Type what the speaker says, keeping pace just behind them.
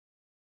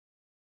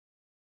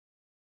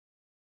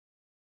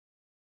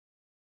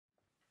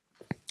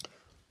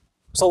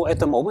So at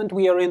the moment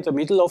we are in the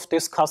middle of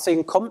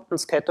discussing Compton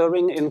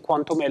scattering in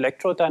quantum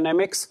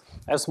electrodynamics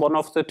as one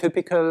of the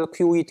typical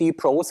QED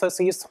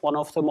processes, one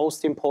of the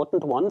most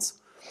important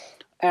ones.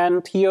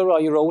 And here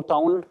I wrote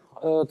down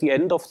the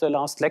end of the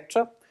last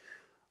lecture,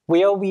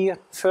 where we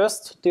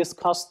first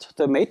discussed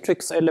the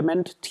matrix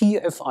element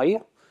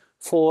TFI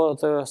for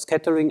the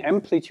scattering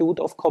amplitude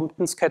of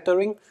Compton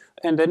scattering,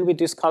 and then we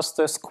discussed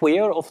the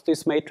square of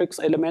this matrix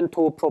element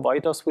to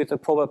provide us with a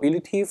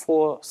probability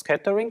for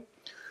scattering.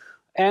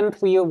 And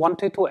we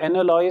wanted to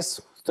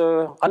analyze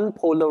the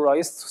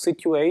unpolarized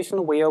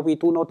situation where we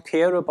do not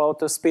care about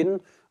the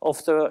spin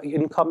of the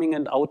incoming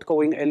and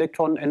outgoing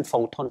electron and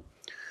photon.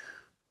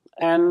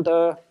 And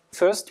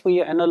first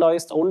we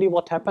analyzed only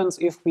what happens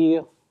if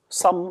we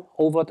sum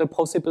over the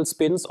possible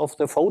spins of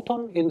the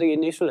photon in the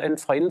initial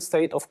and final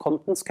state of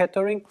Compton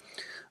scattering.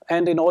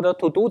 And in order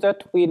to do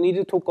that, we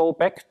needed to go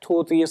back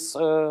to these,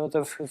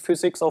 the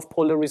physics of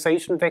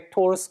polarization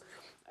vectors,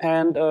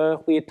 and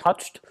we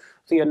touched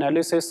the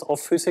analysis of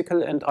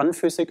physical and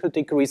unphysical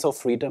degrees of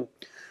freedom.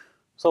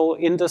 So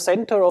in the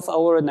center of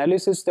our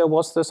analysis, there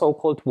was the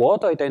so-called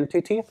Ward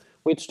identity,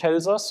 which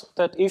tells us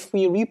that if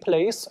we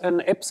replace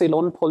an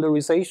epsilon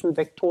polarization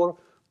vector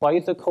by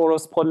the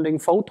corresponding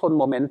photon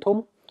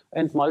momentum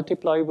and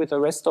multiply with the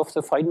rest of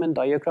the Feynman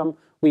diagram,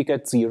 we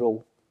get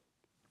 0.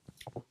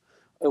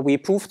 We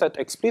prove that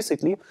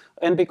explicitly,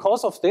 and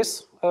because of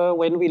this,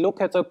 when we look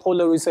at the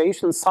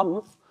polarization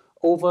sum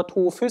over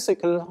two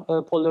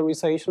physical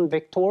polarization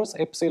vectors,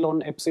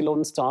 epsilon,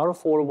 epsilon star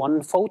for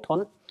one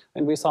photon,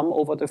 and we sum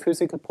over the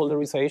physical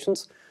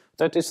polarizations,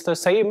 that is the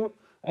same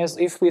as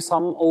if we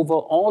sum over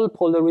all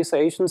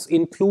polarizations,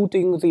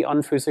 including the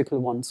unphysical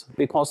ones,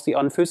 because the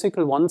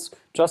unphysical ones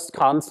just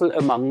cancel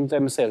among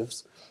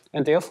themselves.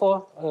 And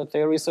therefore,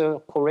 there is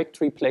a correct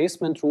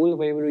replacement rule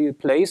where we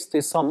replace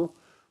the sum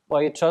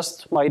by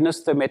just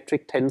minus the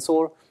metric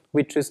tensor,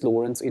 which is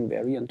Lorentz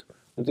invariant.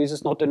 And this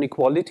is not an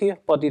equality,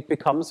 but it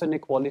becomes an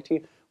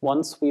equality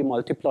once we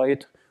multiply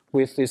it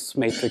with this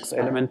matrix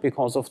element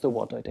because of the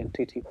Ward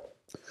identity.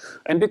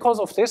 And because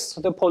of this,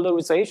 the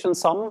polarization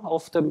sum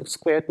of the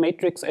squared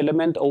matrix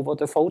element over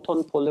the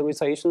photon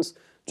polarizations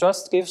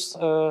just gives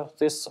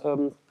this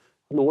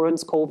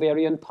Lorentz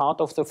covariant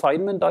part of the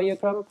Feynman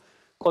diagram,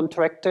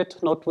 contracted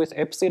not with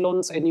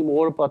epsilons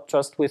anymore, but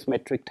just with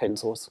metric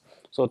tensors.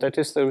 So that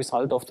is the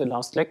result of the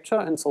last lecture.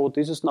 And so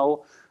this is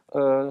now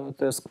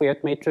the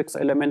squared matrix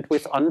element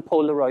with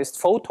unpolarized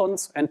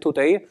photons. And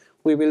today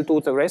we will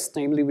do the rest,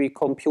 namely we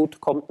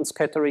compute Compton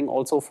scattering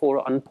also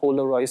for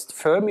unpolarized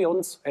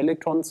fermions,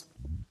 electrons,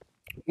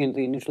 in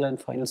the initial and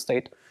final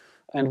state.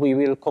 And we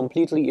will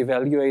completely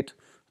evaluate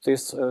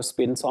this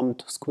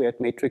spin-summed squared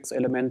matrix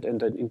element and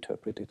then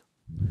interpret it.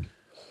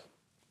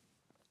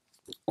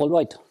 All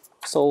right,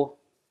 so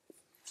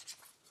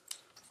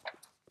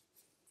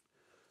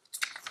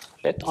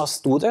let us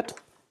do that.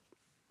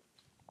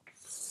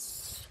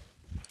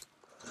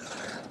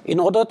 In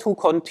order to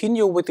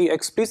continue with the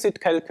explicit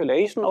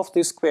calculation of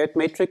this squared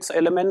matrix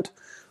element,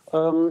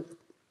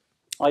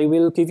 I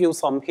will give you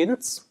some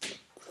hints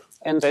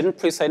and then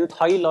present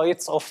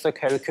highlights of the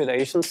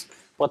calculations,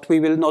 but we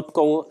will not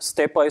go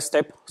step by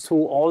step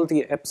through all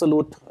the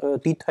absolute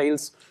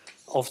details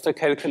of the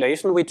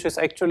calculation, which is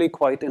actually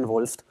quite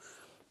involved.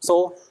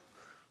 So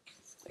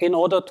in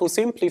order to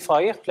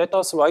simplify, let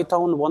us write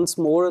down once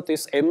more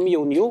this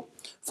mu nu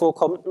for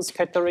Compton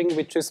scattering,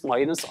 which is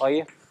minus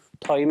I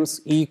times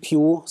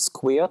EQ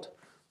squared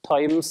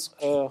times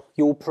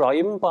U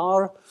prime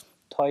bar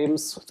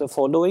times the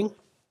following,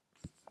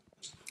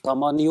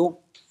 gamma nu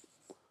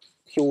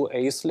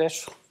QA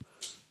slash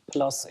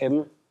plus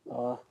M,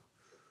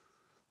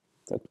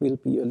 that will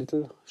be a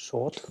little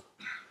short,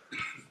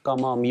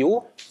 gamma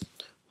mu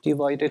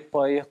divided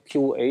by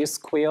QA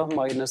square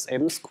minus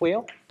M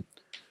square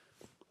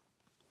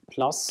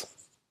plus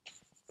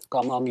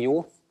gamma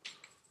mu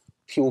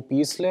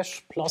QB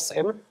slash plus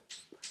M,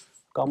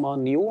 gamma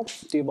nu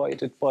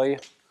divided by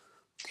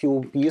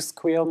QB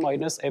square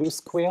minus M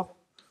square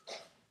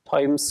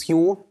times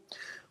U,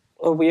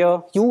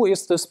 where U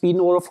is the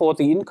spinor for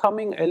the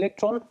incoming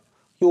electron,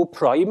 U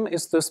prime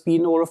is the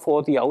spinor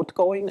for the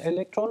outgoing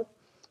electron,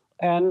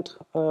 and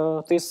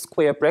this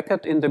square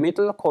bracket in the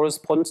middle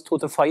corresponds to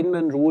the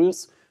Feynman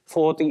rules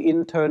for the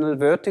internal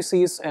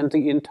vertices and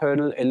the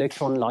internal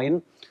electron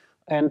line.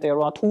 And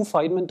there are two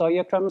Feynman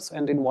diagrams,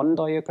 and in one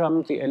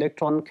diagram the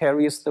electron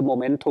carries the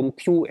momentum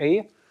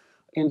QA,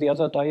 in the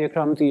other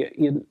diagram the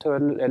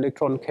internal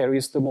electron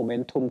carries the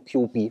momentum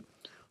QB.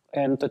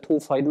 And the two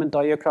Feynman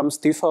diagrams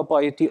differ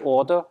by the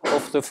order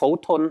of the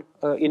photon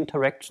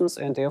interactions,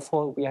 and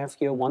therefore we have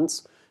here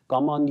once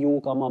gamma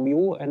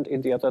mu, and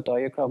in the other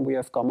diagram we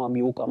have gamma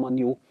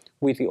nu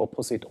with the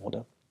opposite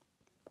order.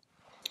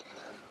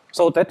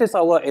 So that is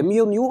our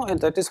mu nu, and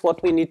that is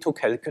what we need to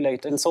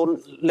calculate. And so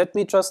let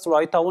me just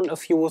write down a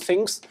few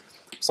things.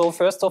 So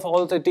first of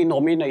all, the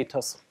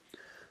denominators.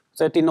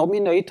 The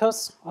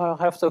denominators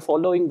have the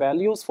following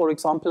values. For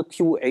example,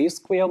 QA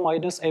square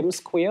minus M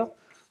square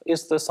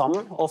is the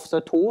sum of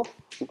the two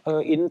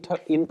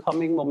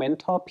incoming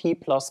momenta P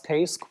plus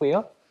K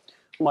square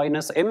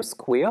minus m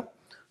square.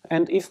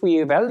 And if we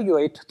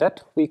evaluate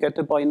that, we get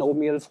a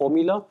binomial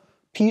formula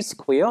p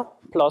square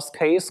plus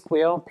k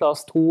square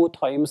plus 2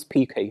 times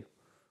pk.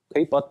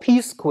 Okay, but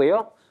p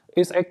square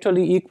is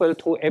actually equal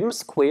to m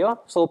square,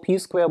 so p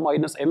square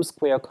minus m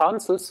square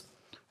cancels,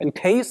 and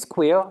k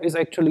square is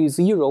actually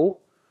 0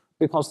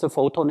 because the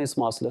photon is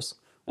massless.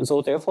 And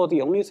so therefore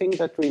the only thing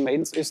that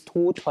remains is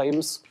 2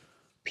 times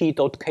p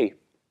dot k.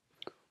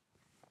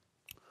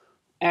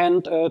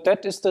 And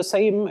that is the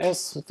same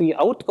as the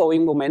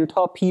outgoing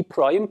momenta p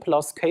prime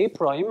plus k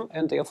prime,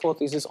 and therefore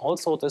this is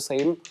also the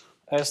same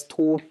as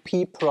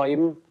 2p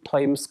prime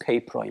times k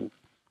prime.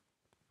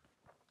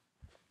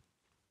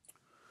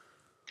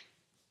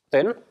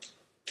 Then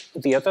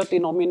the other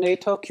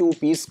denominator,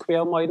 qb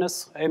square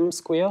minus m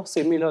square,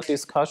 similar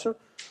discussion,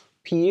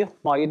 p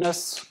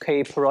minus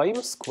k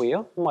prime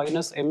square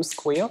minus m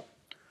square.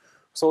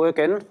 So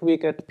again, we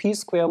get p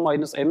square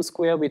minus m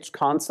square, which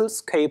cancels,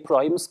 k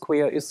prime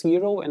square is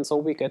 0, and so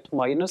we get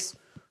minus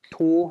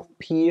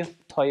 2p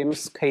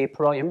times k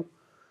prime.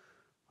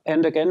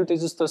 And again,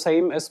 this is the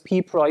same as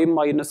p prime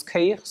minus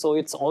k, so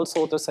it's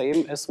also the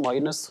same as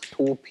minus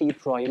 2p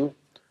prime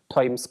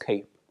times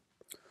k.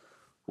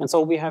 And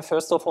so we have,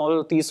 first of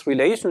all, these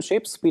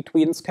relationships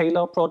between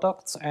scalar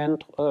products,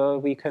 and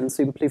we can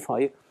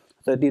simplify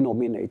the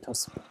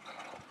denominators.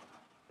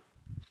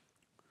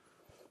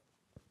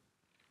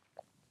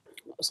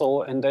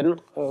 So, and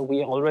then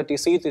we already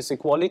see this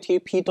equality.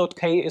 P dot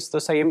k is the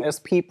same as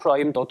p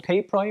prime dot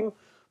k prime.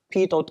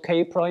 P dot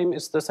k prime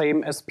is the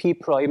same as p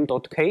prime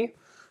dot k.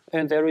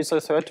 And there is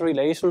a third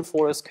relation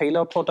for a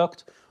scalar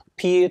product.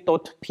 P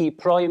dot p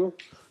prime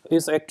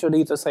is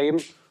actually the same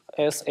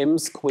as m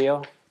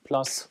square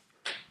plus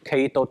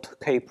k dot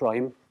k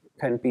prime,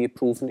 can be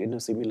proven in a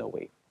similar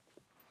way.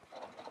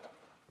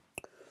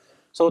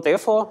 So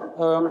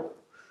therefore,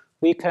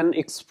 we can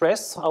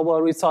express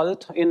our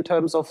result in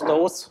terms of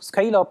those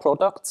scalar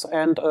products,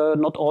 and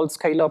not all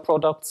scalar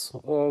products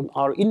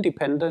are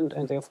independent,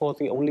 and therefore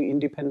the only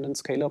independent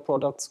scalar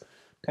products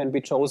can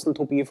be chosen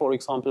to be, for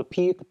example,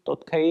 p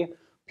dot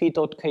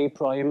k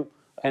prime,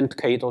 and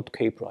k dot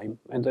k prime.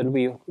 And then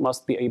we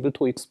must be able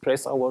to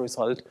express our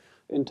result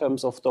in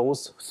terms of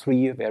those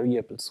three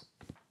variables,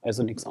 as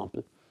an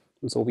example.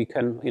 And so we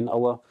can, in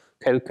our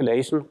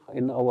calculation,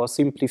 in our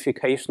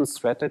simplification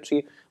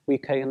strategy, we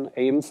can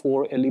aim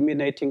for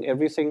eliminating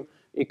everything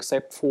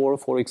except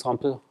for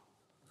example,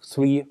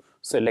 3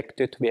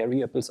 selected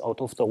variables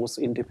out of those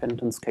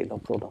independent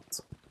scalar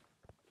products.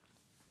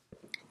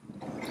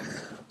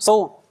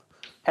 So,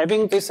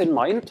 having this in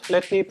mind,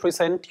 let me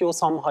present you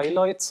some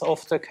highlights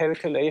of the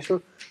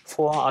calculation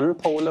for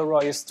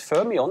unpolarized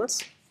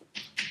fermions.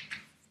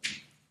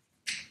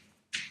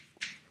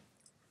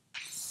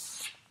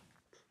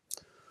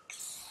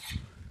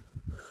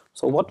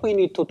 So what we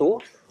need to do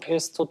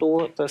is to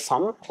do the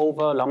sum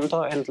over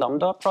lambda and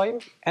lambda prime,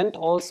 and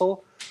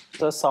also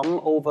the sum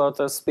over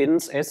the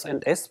spins s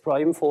and s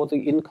prime for the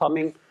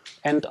incoming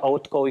and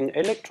outgoing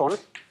electron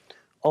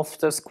of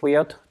the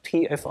squared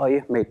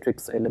TFI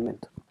matrix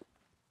element.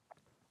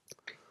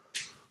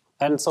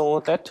 And so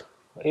that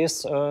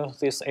is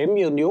this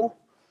mu nu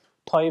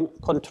time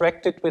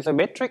contracted with the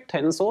metric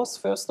tensors,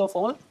 first of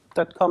all.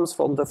 That comes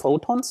from the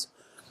photons.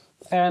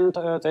 And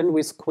then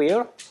we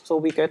square, so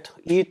we get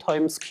E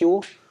times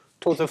Q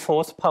to the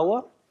 4th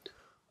power.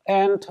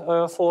 And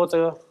for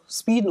the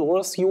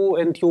spinors U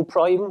and U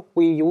prime,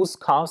 we use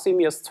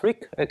Casimir's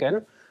trick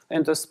again.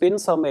 And the spin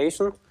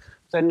summation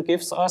then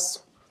gives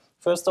us,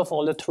 first of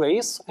all, a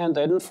trace. And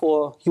then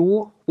for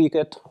U, we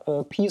get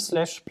P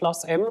slash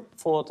plus M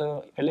for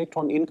the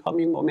electron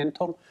incoming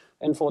momentum.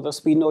 And for the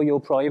spinor U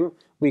prime,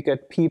 we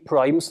get P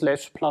prime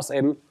slash plus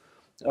M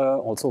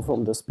also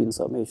from the spin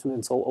summation.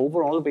 And so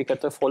overall, we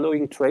get the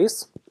following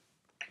trace.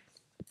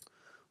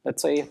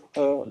 Let's say,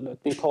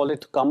 let me call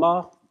it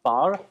gamma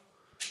bar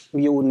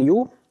mu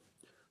nu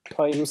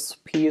times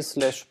P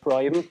slash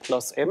prime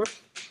plus M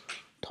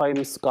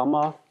times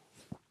gamma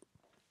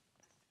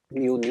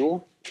mu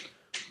nu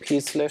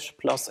P slash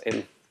plus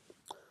M.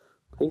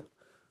 Okay.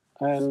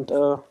 And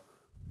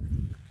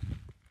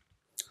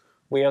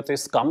where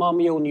this gamma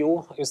mu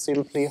nu is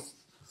simply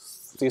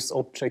this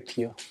object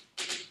here.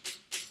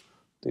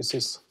 This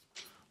is,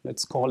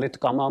 let's call it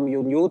gamma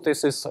mu nu.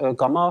 This is a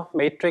gamma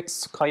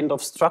matrix kind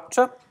of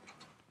structure.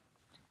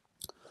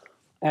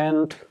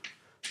 And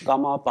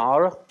gamma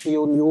bar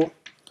mu nu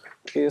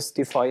is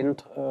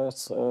defined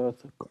as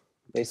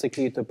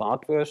basically the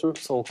Barth version.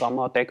 So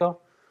gamma dagger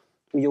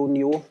mu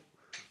nu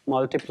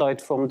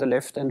multiplied from the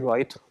left and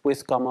right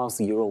with gamma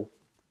 0.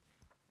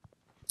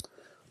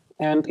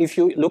 And if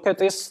you look at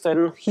this,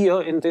 then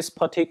here in this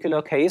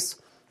particular case,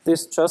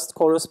 this just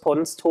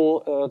corresponds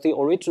to the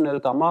original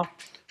gamma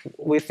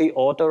with the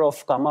order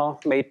of gamma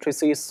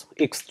matrices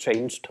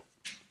exchanged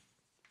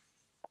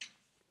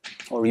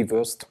or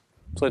reversed.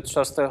 So it's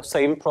just the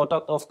same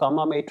product of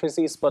gamma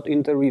matrices, but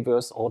in the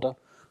reverse order.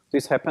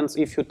 This happens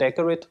if you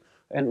dagger it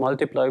and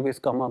multiply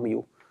with gamma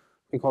mu,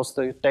 because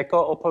the dagger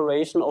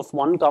operation of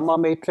one gamma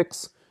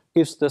matrix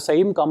gives the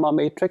same gamma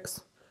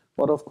matrix,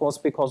 But of course,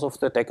 because of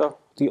the dagger,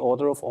 the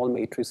order of all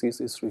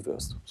matrices is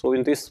reversed. So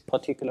in this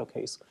particular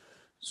case,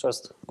 it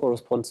just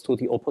corresponds to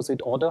the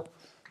opposite order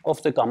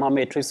of the gamma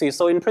matrices.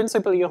 So in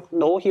principle, you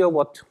know here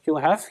what you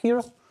have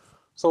here.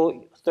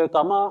 So the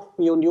gamma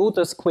mu nu,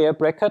 the square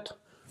bracket,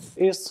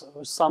 is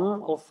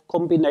sum of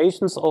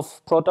combinations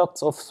of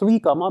products of 3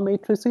 gamma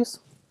matrices.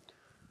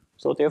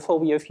 So therefore,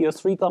 we have here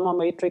 3 gamma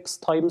matrix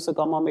times a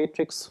gamma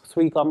matrix,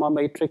 3 gamma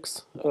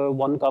matrix,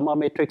 1 gamma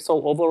matrix.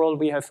 So overall,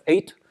 we have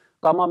 8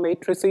 gamma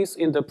matrices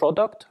in the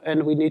product,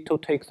 and we need to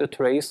take the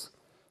trace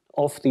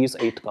of these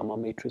 8 gamma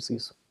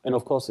matrices. And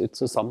of course,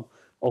 it's a sum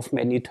of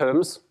many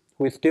terms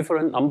with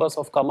different numbers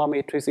of gamma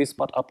matrices,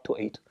 but up to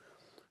 8.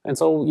 And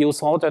so you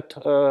saw that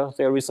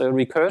there is a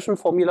recursion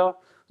formula.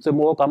 The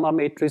more gamma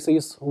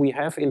matrices we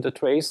have in the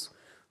trace,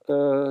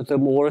 the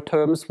more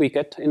terms we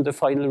get in the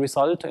final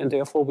result, and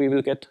therefore we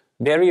will get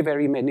very,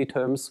 very many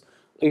terms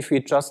if we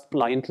just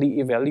blindly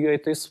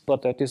evaluate this,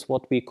 but that is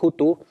what we could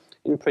do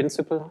in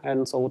principle,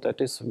 and so that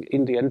is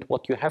in the end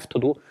what you have to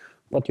do,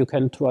 but you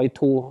can try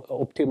to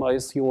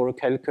optimize your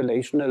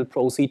calculational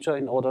procedure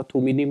in order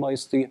to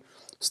minimize the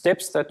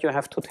steps that you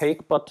have to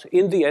take, but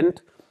in the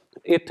end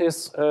it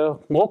is a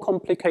more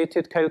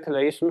complicated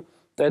calculation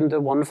than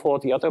the one for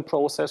the other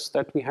process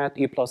that we had,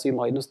 E plus E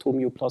minus 2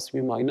 mu plus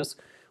mu minus,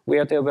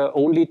 where there were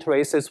only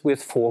traces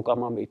with 4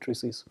 gamma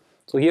matrices.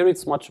 So here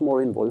it's much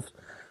more involved.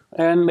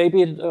 And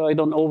maybe, I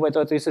don't know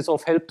whether this is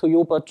of help to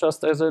you, but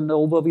just as an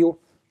overview,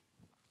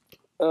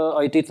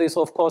 I did this,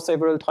 of course,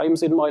 several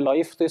times in my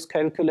life, this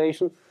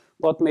calculation,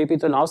 but maybe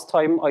the last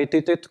time I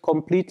did it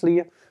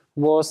completely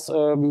was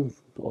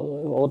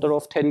order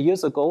of 10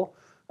 years ago.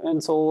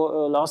 And so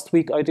last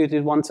week I did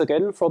it once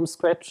again from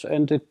scratch,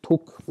 and it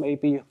took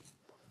maybe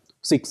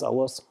 6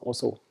 hours or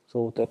so.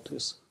 So that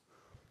is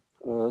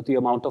the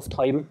amount of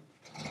time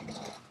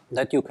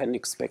that you can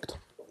expect.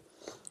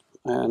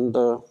 And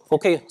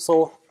okay,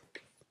 so,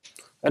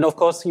 and of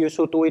course you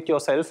should do it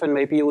yourself, and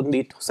maybe you would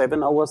need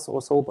 7 hours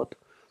or so, but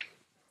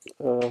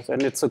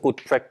then it's a good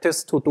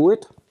practice to do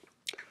it.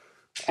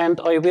 And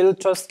I will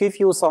just give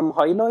you some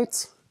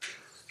highlights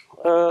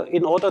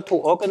in order to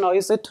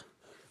organize it.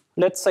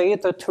 Let's say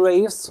the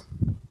trace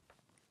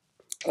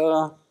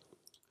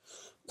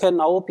can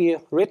now be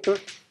written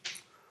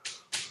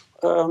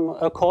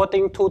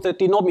according to the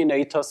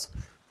denominators,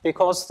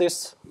 because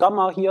this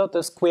gamma here,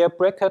 the square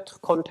bracket,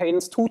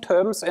 contains 2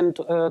 terms, and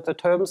the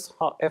terms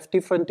have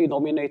different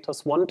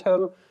denominators. One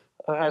term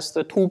has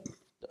the 2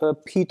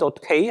 p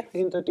dot k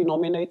in the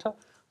denominator.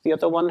 The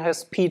other one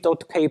has p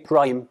dot k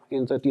prime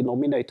in the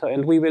denominator,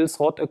 and we will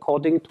sort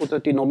according to the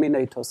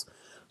denominators.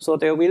 So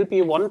there will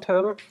be one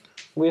term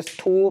with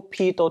 2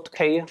 p dot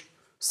k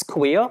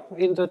square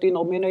in the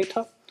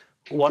denominator,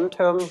 one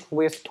term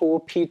with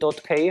 2 p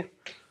dot k,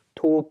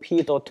 2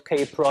 p dot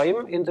k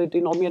prime in the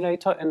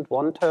denominator, and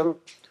one term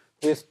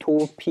with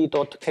 2 p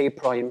dot k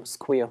prime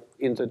square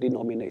in the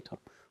denominator.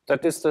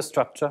 That is the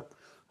structure.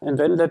 And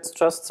then let's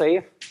just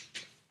say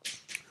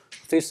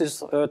this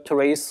is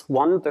trace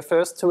 1, the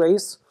first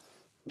trace,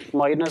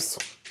 minus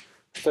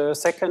the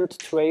second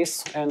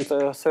trace and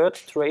the third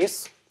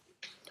trace,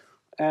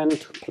 and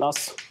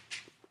plus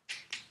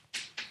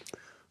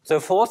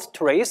the fourth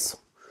trace,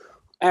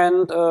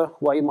 and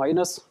y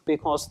minus,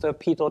 because the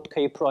p dot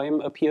k prime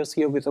appears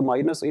here with a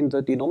minus in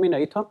the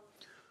denominator,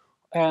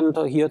 and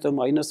here the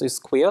minus is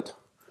squared.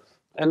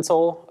 And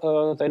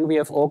so then we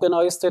have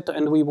organized it,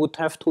 and we would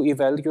have to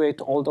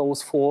evaluate all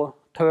those 4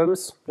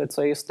 terms, let's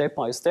say step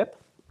by step.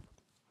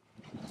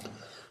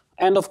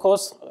 And of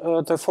course,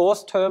 the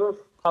fourth term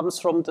comes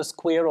from the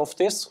square of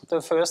this,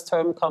 the first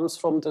term comes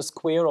from the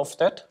square of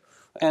that,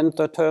 and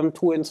the term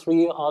 2 and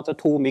 3 are the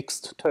 2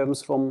 mixed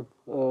terms from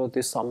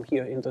this sum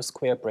here in the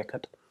square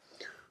bracket.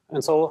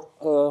 And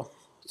so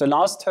the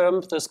last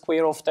term, the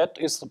square of that,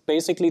 is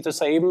basically the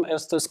same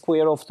as the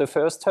square of the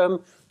first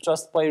term,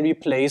 just by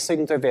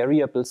replacing the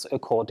variables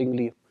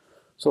accordingly.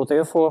 So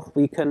therefore,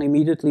 we can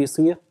immediately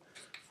see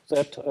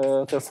that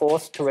the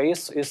fourth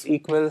trace is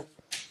equal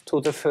to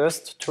the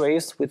first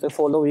trace with the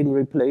following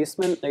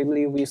replacement,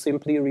 namely we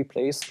simply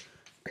replace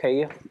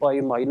k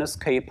by minus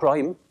k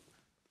prime.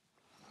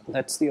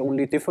 That's the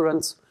only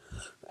difference.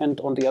 And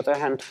on the other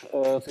hand,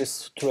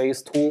 this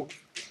trace 2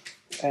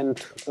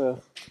 and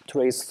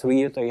trace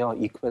 3, they are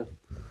equal,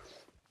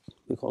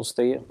 because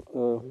they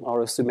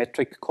are a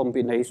symmetric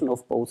combination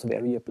of both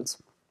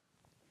variables.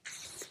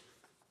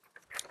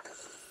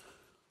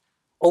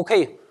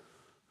 Okay,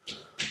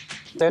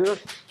 then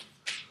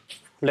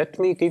let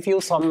me give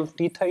you some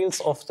details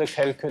of the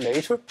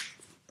calculation.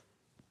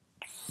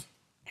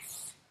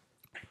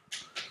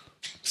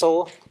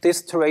 So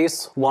this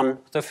trace 1,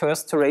 the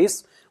first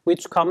trace,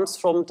 which comes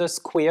from the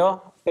square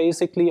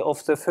basically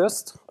of the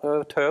first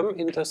term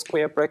in the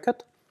square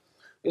bracket,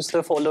 is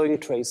the following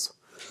trace.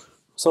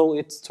 So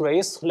it's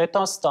trace, let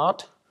us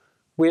start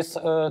with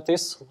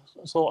this.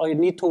 So I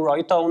need to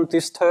write down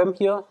this term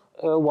here,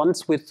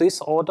 once with this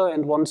order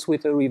and once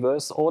with a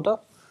reverse order.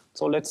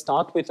 So let's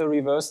start with the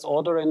reversed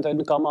order, and then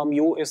gamma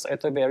mu is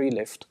at the very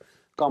left.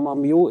 Gamma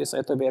mu is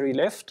at the very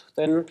left.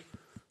 Then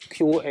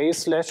QA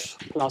slash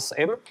plus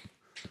M,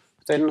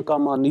 then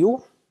gamma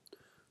nu,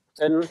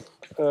 then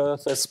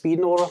the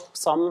spinor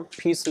sum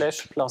P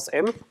slash plus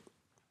M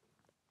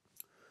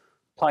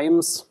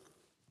times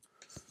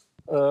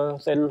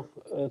then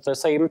the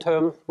same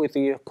term with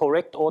the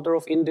correct order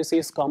of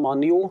indices, gamma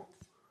nu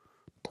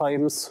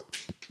times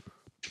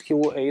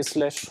QA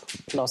slash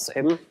plus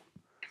M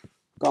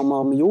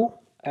gamma mu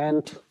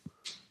and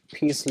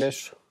P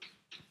slash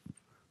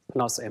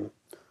plus M.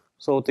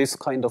 So this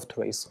kind of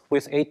trace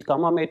with 8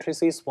 gamma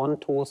matrices, 1,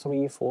 2,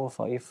 3, 4,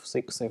 5,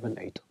 6, 7,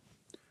 8.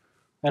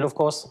 And of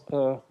course,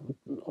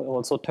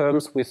 also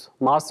terms with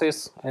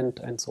masses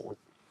and so on.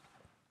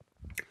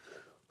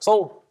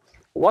 So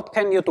what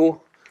can you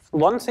do?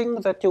 One thing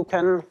that you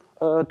can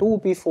do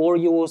before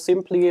you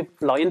simply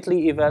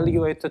blindly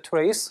evaluate the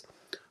trace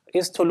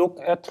is to look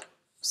at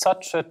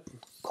such a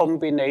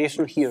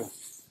combination here.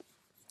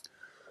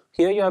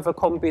 Here you have a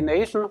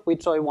combination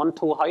which I want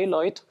to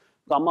highlight,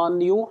 gamma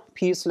nu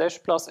P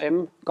slash plus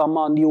M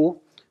gamma nu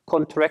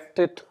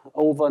contracted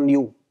over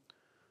nu.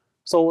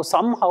 So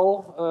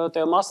somehow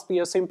there must be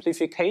a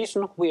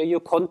simplification where you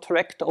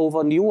contract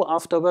over nu.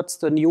 Afterwards,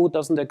 the nu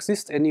doesn't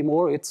exist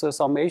anymore. It's a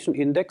summation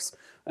index.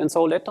 And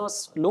so let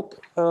us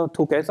look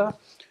together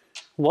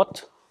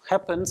what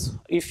happens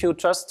if you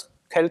just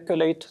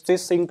calculate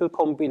this single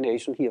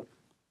combination here.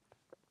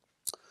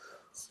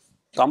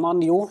 Gamma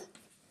nu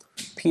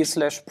P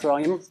slash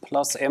prime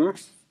plus M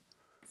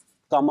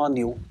gamma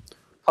nu.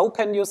 How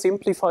can you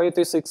simplify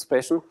this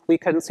expression? We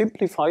can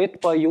simplify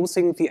it by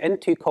using the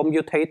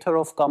anti-commutator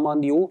of gamma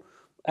nu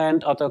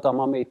and other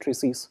gamma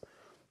matrices.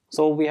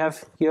 So we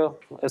have here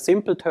a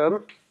simple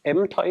term,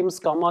 M times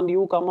gamma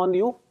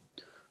nu,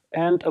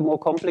 and a more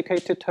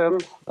complicated term,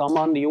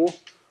 gamma nu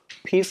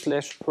P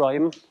slash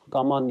prime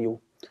gamma nu.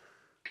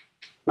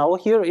 Now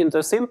here in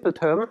the simple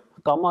term,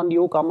 gamma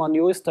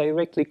nu is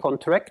directly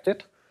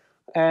contracted,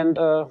 and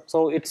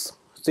so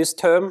this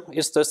term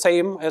is the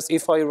same as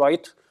if I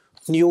write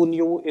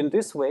nu in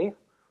this way.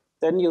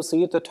 Then you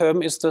see the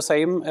term is the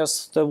same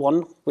as the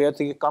one where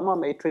the gamma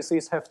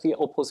matrices have the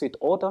opposite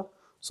order.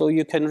 So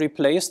you can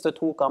replace the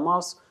two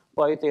gammas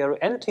by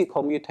their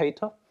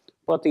anti-commutator,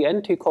 but the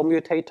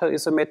anti-commutator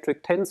is a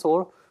metric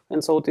tensor,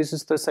 and so this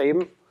is the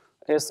same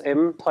as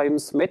M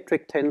times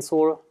metric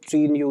tensor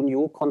G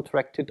nu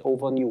contracted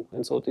over nu.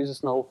 And so this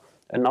is now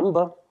a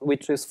number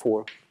which is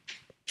 4.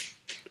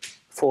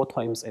 4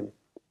 times M.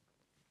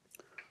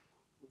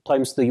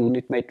 Times the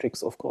unit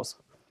matrix, of course.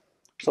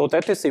 So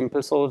that is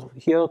simple. So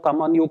here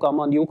gamma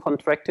nu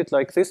contracted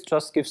like this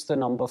just gives the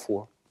number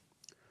 4.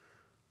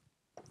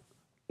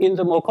 In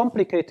the more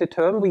complicated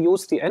term, we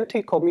use the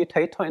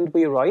anti-commutator and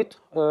we write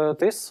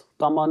this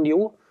gamma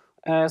nu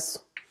as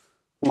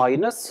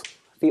minus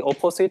the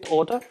opposite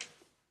order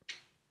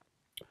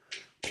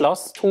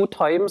plus 2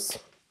 times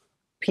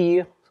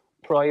P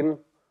prime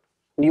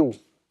nu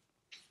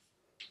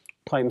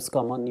times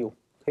gamma nu.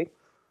 Okay?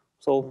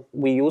 So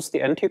we use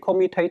the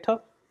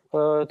anti-commutator.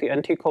 The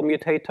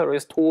anti-commutator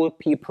is 2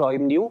 P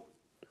prime nu.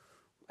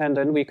 And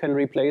then we can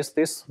replace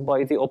this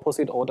by the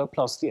opposite order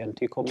plus the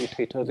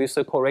anti-commutator. This is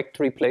a correct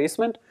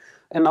replacement.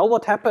 And now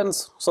what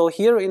happens? So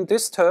here in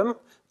this term,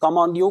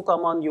 gamma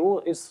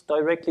nu is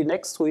directly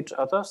next to each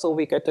other. So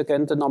we get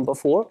again the number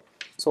 4.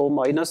 So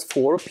minus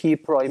 4 P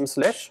prime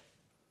slash.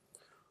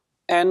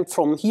 And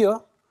from here,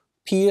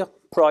 P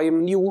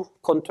prime nu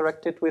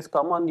contracted with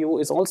gamma nu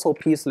is also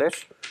P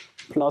slash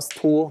plus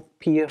 2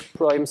 P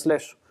prime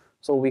slash.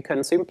 So we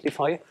can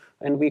simplify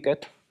and we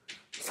get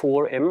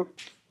 4M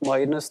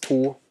minus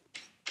 2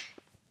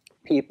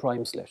 P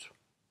prime slash.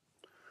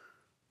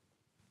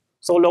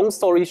 So long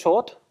story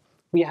short,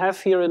 we have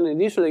here an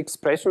initial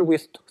expression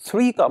with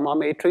 3 gamma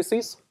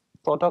matrices,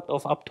 product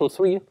of up to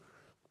 3,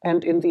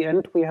 and in the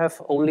end we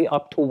have only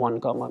up to 1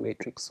 gamma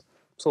matrix.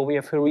 So we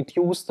have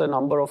reduced the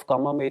number of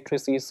gamma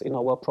matrices in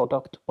our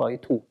product by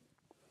 2.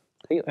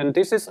 Okay? And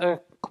this is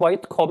a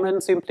quite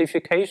common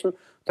simplification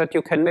that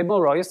you can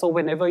memorize. So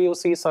whenever you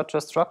see such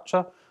a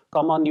structure,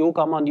 gamma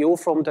nu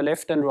from the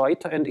left and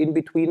right, and in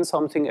between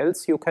something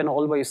else, you can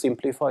always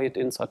simplify it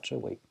in such a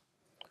way.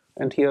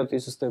 And here,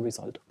 this is the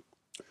result.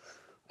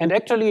 And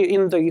actually,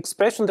 in the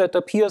expression that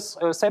appears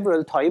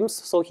several times,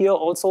 so here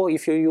also,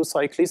 if you use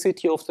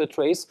cyclicity of the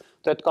trace,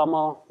 that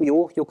gamma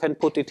mu, you can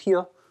put it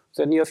here.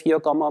 Then you have here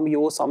gamma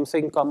mu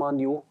something, gamma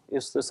nu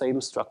is the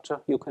same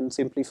structure. You can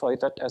simplify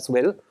that as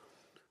well.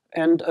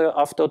 And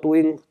after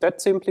doing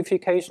that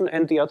simplification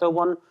and the other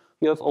one,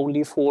 you have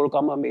only 4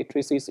 gamma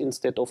matrices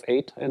instead of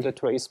 8, and the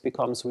trace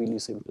becomes really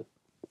simple.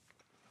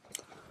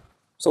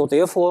 So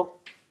therefore,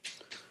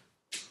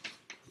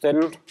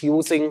 then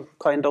using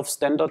kind of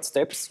standard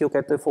steps, you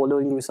get the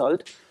following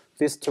result.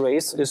 This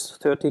trace is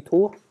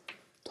 32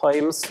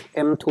 times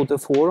m to the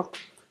 4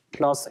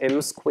 plus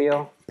m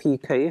square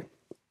pk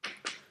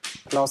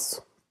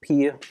plus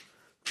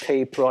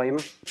pk prime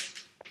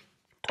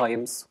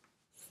times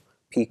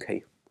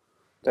pk.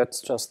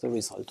 That's just the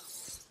result.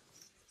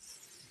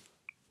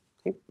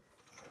 Okay.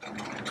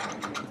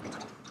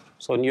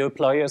 So you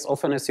apply as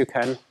often as you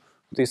can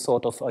this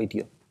sort of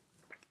idea.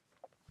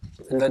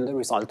 And then the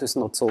result is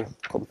not so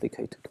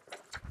complicated.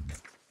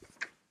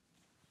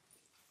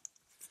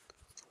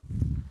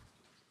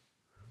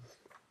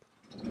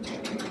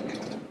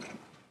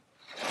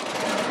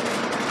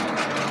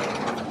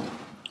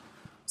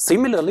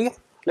 Similarly,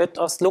 let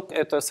us look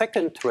at the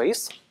second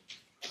trace.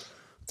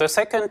 The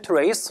second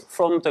trace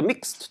from the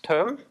mixed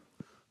term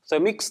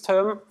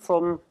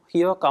from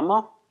here,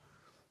 gamma,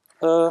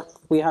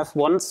 we have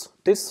once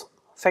this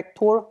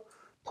factor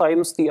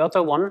times the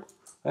other one,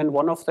 and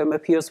one of them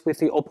appears with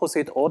the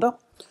opposite order.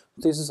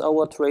 This is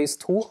our trace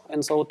 2,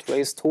 and so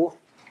trace 2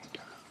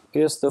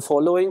 is the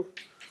following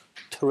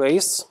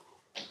trace.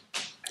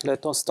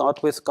 Let us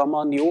start with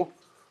gamma nu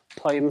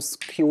times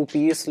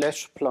qb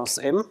slash plus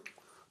m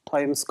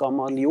times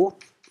gamma nu,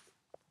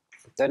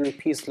 then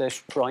p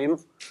slash prime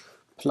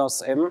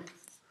plus m,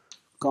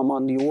 gamma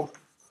nu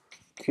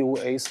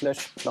qa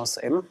slash plus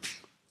m,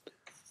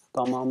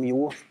 gamma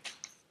mu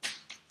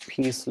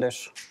p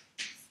slash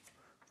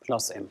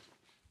plus m.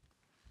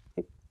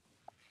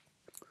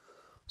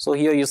 So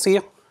here you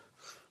see,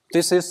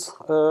 this is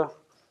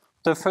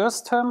the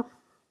first term,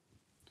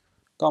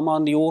 gamma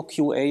nu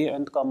qa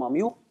and gamma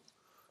mu.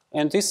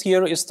 And this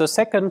here is the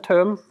second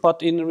term,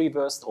 but in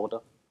reversed order,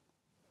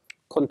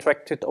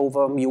 contracted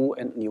over mu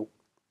and nu.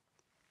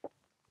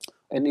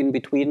 And in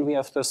between we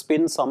have the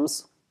spin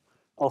sums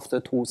of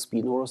the two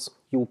spinors,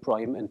 u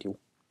prime and u.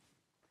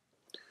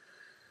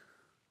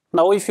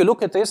 Now if you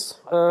look at this,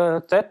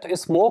 that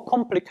is more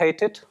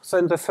complicated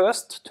than the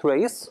first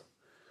trace,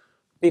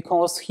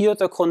 because here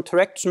the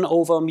contraction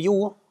over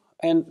mu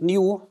and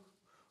nu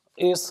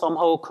is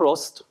somehow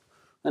crossed.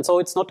 And so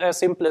it's not as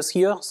simple as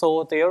here.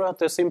 So there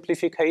the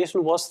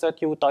simplification was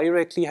that you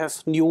directly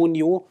have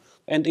nu,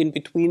 and in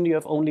between you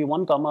have only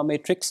one gamma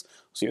matrix.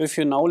 So if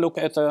you now look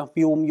at the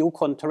mu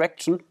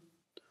contraction,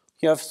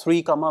 you have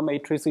three gamma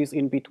matrices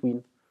in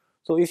between.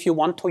 So if you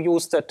want to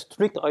use that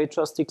trick I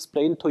just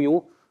explained to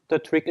you, the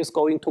trick is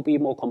going to be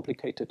more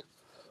complicated.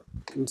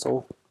 And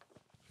so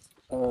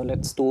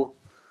let's do,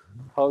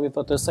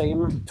 however, the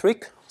same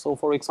trick. So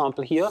for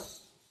example here,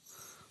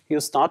 you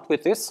start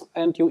with this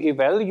and you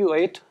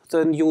evaluate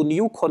the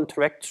nu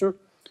contraction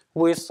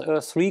with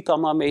three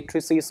gamma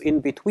matrices in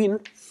between.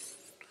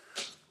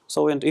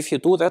 So, and if you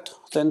do that,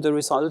 then the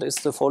result is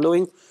the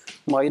following: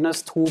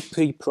 minus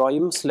 2p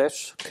prime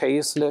slash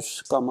k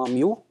slash gamma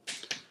mu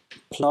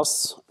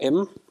plus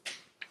m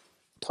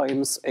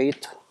times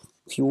 8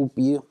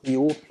 qb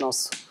mu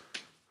plus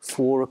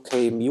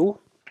 4k mu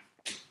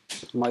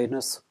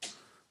minus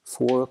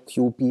 4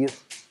 qb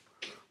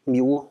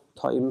mu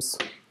times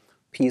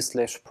p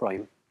slash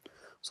prime.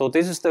 So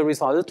this is the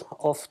result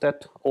of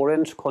that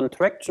orange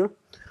contraction.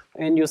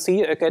 And you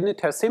see, again,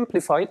 it has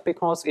simplified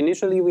because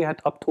initially we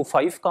had up to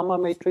 5 gamma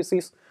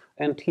matrices,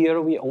 and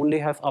here we only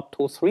have up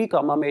to 3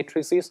 gamma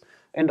matrices.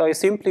 And I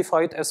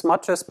simplified as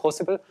much as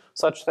possible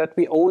such that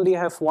we only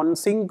have one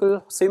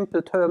single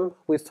simple term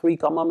with 3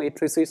 gamma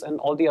matrices, and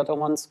all the other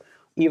ones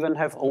even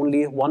have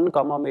only 1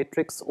 gamma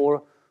matrix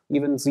or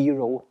even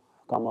 0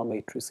 gamma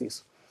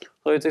matrices.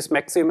 So it is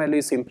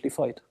maximally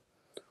simplified.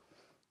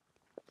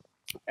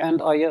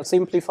 And I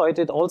simplified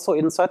it also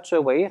in such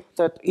a way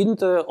that in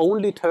the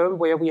only term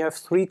where we have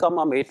 3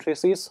 gamma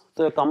matrices,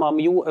 the gamma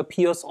mu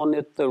appears on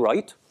the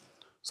right.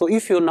 So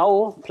if you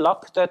now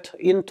plug that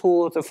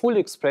into the full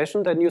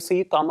expression, then you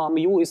see gamma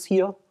mu is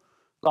here.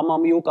 Gamma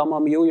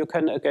mu, you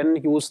can again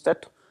use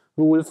that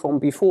rule from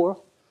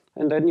before.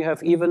 And then you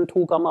have even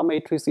 2 gamma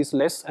matrices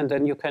less, and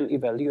then you can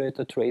evaluate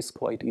the trace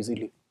quite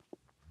easily.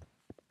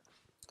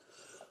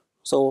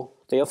 So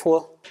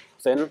therefore,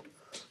 then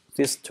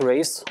this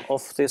trace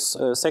of this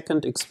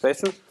second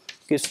expression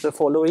gives the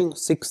following: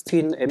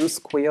 16m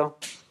square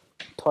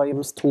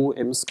times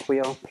 2m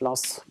square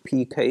plus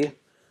pk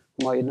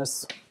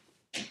minus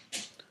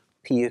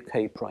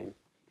pk prime.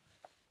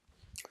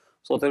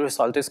 So the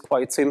result is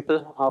quite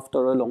simple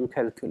after a long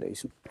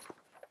calculation.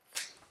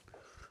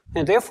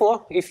 And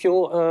therefore, if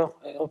you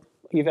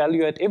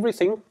evaluate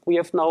everything, we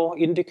have now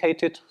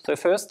indicated the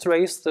first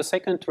trace, the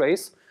second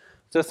trace.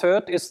 The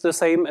third is the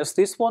same as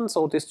this one,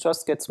 so this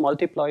just gets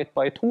multiplied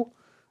by 2.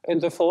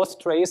 And the fourth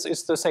trace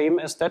is the same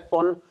as that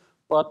one,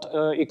 but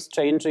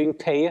exchanging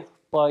k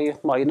by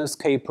minus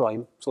k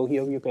prime. So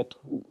here you get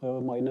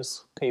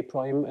minus k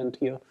prime, and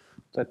here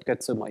that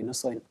gets a minus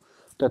sign.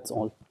 That's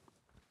all.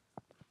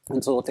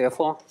 And so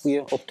therefore we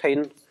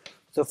obtain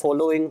the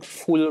following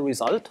full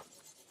result.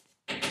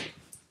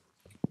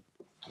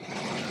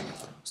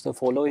 It's the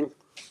following: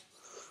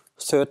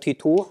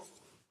 32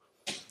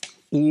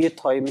 e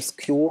times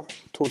q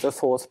to the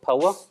 4th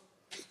power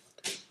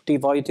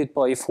divided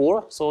by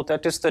 4. So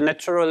that is the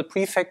natural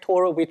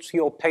prefactor which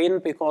you obtain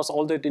because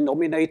all the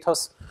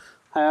denominators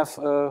have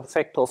a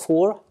factor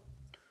 4.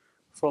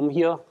 From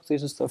here,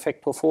 this is the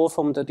factor 4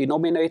 from the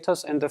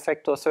denominators, and the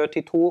factor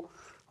 32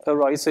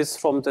 arises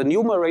from the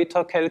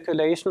numerator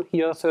calculation.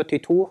 Here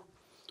 32,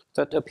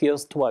 that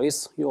appears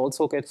twice. You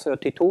also get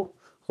 32.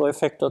 So I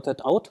factor that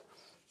out.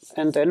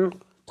 And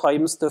then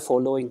times the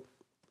following: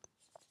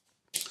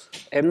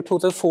 m to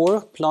the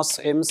 4 plus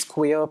m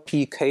square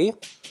pk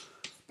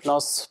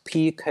plus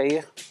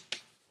pk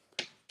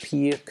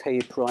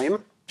pk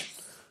prime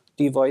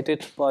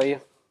divided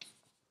by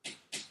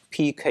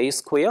pk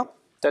square.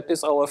 That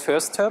is our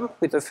first term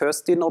with the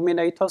first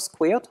denominator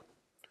squared.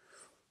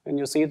 And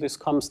you see this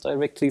comes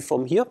directly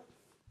from here.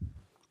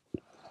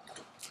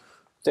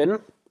 Then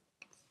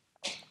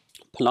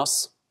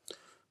plus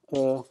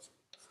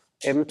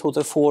m to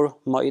the 4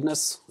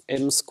 minus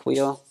m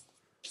square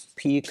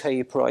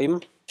pk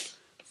prime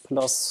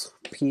plus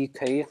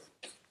pk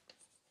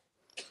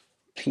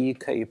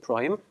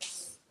prime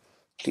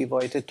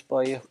divided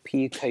by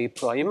pk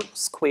prime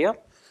square.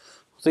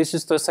 This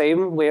is the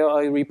same where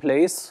I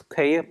replace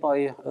k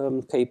by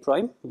k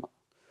prime.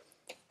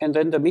 And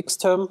then the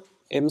mixed term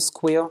m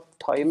square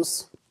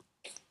times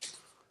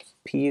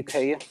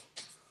pk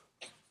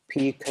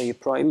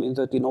prime in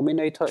the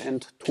denominator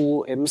and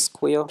 2m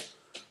square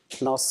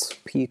plus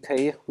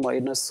pk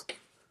minus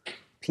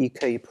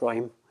pk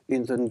prime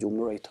in the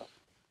numerator.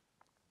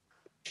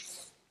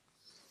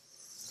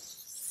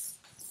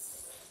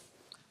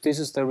 This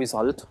is the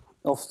result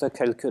of the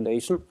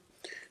calculation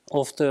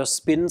of the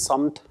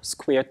spin-summed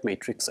squared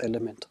matrix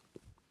element.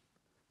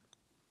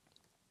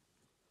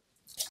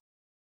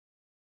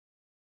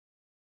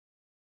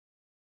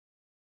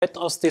 Let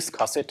us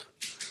discuss it.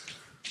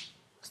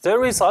 The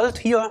result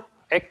here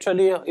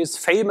actually is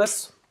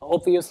famous.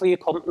 Obviously,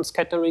 Compton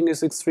scattering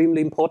is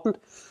extremely important.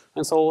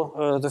 And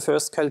so the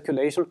first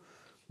calculation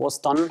was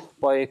done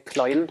by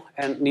Klein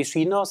and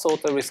Nishina. So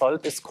the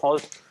result is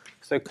called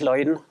the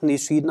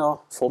Klein-Nishina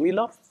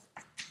formula.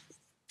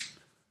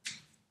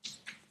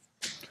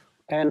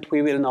 And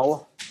we will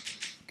now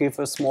give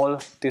a small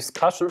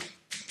discussion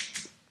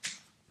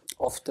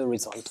of the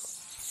result.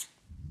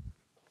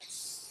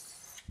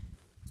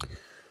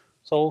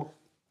 So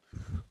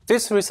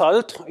this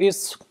result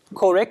is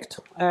correct,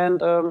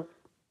 and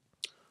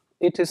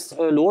it is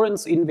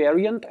Lorentz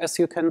invariant, as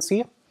you can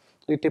see.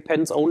 It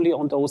depends only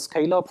on those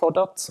scalar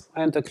products,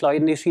 and the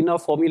Klein-Nishina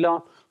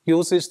formula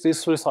uses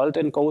this result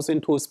and goes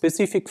into a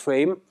specific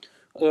frame,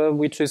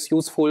 which is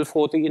useful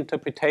for the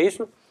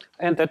interpretation,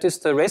 and that is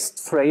the rest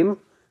frame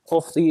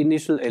of the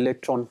initial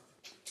electron.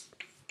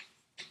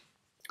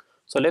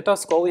 So let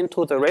us go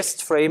into the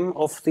rest frame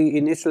of the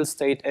initial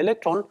state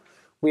electron,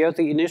 where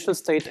the initial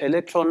state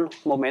electron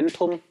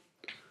momentum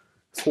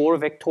 4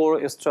 vector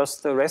is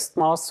just the rest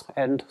mass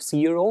and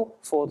 0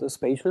 for the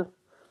spatial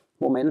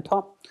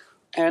momenta.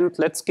 And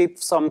let's give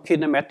some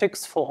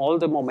kinematics for all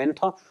the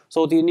momenta.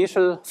 So the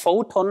initial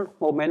photon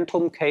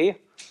momentum k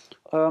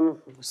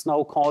is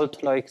now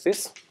called like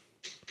this.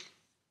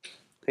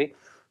 Okay,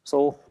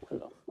 so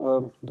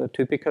the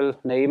typical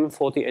name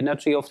for the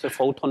energy of the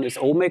photon is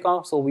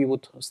omega. So we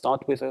would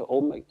start with a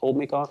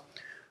omega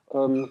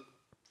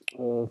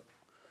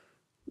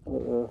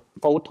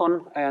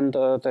photon, and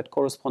that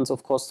corresponds,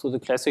 of course, to the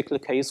classical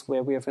case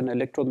where we have an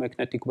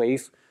electromagnetic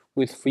wave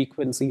with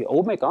frequency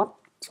omega.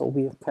 So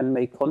we can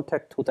make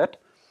contact to that.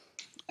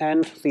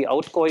 And the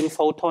outgoing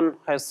photon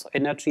has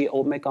energy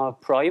omega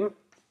prime.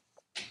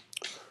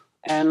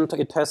 And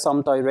it has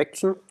some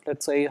direction,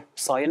 let's say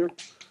sine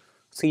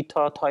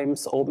theta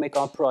times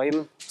omega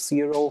prime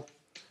 0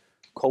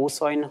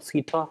 cosine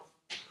theta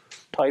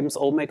times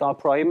omega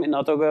prime. In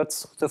other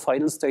words, the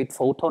final state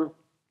photon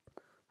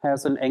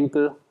has an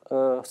angle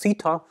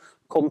theta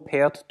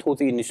compared to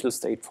the initial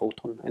state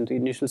photon. And the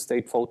initial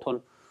state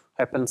photon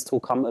happens to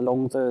come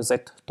along the z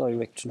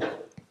direction.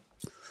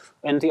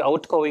 And the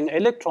outgoing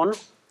electron,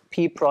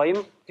 p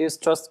prime, is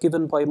just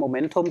given by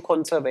momentum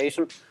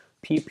conservation,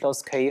 p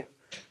plus k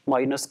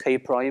minus k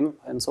prime.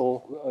 And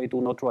so I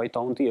do not write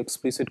down the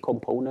explicit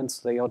components.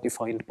 They are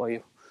defined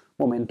by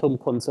momentum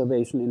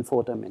conservation in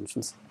 4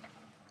 dimensions.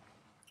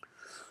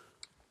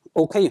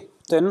 Okay,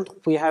 then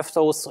we have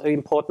those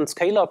important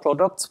scalar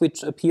products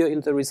which appear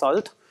in the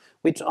result,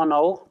 which are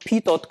now p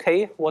dot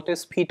k. What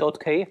is p dot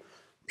k?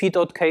 P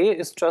dot k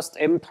is just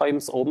m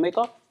times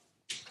omega.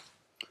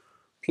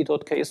 P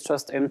dot k is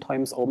just m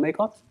times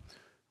omega.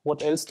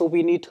 What else do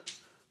we need?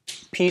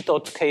 P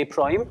dot k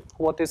prime.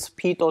 What is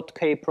p dot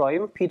k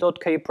prime? P dot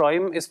k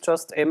prime is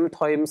just m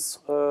times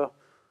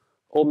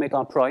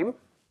omega prime.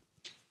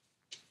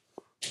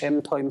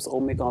 M times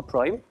omega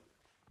prime.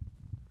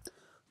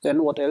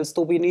 Then what else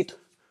do we need?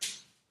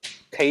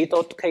 K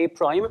dot k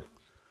prime.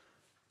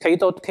 K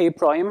dot k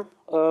prime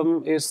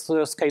is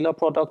the scalar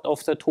product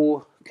of the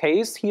 2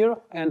 k's here,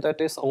 and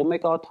that is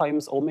omega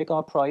times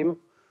omega prime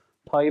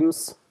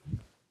times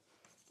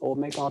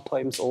omega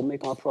prime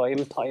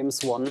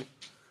times 1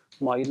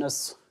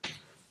 minus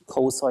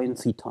cosine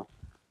theta.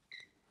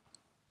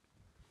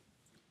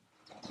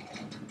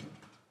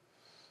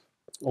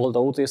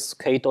 Although this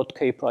k dot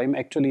k prime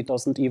actually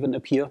doesn't even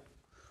appear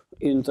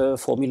in the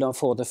formula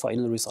for the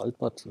final result,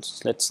 but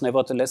let's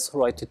nevertheless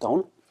write it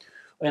down.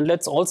 And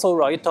let's also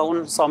write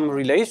down some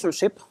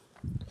relationship,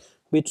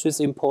 which is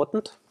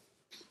important.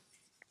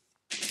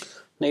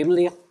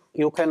 Namely,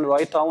 you can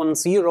write down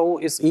 0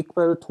 is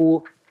equal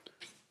to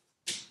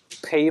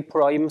k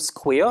prime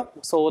square.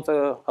 So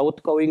the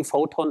outgoing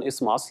photon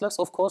is massless,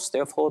 of course.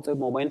 Therefore, the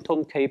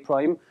momentum k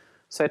prime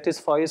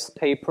satisfies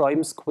k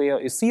prime square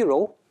is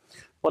 0.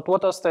 But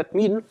what does that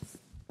mean?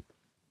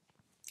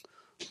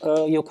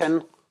 you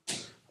can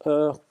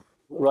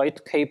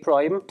write k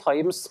prime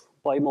times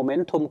by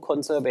momentum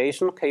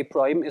conservation. K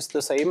prime is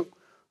the same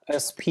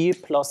as p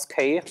plus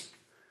k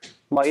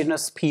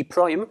minus p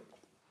prime.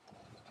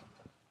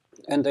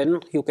 And then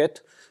you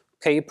get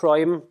k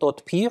prime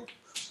dot p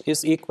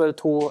is equal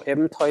to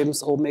m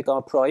times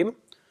omega prime.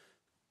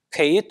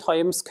 K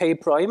times k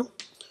prime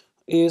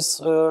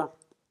is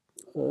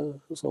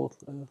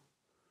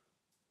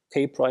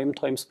k prime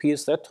times p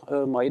is that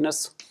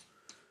minus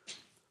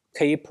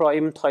k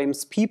prime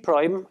times p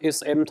prime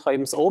is m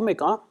times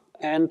omega,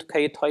 and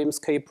k times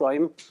k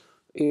prime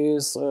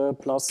is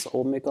plus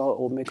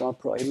omega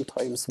prime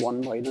times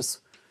 1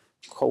 minus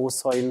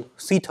cosine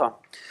theta.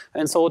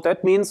 And so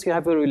that means you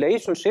have a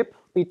relationship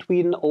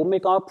between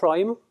omega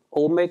prime,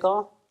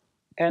 omega,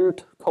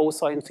 and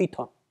cosine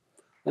theta.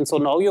 And so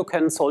now you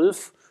can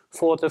solve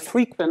for the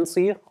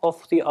frequency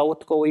of the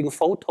outgoing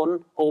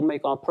photon,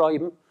 omega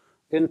prime,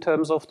 in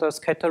terms of the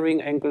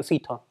scattering angle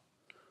theta.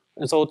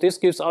 And so this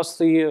gives us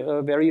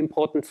the very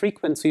important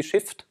frequency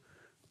shift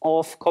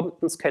of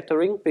Compton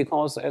scattering,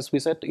 because as we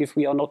said, if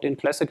we are not in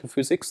classical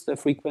physics, the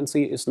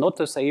frequency is not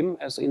the same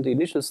as in the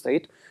initial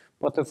state,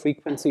 but the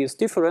frequency is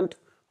different,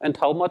 and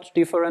how much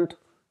different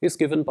is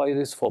given by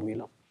this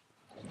formula.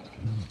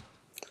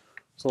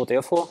 So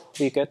therefore,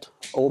 we get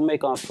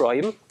omega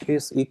prime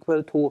is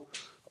equal to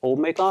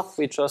omega.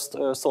 We just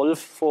solve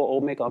for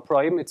omega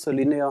prime. It's a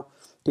linear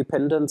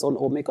dependence on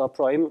omega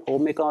prime.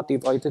 Omega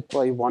divided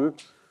by 1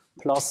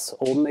 plus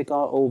omega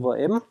over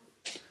m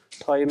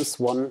times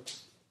 1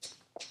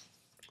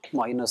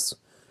 minus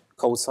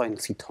cosine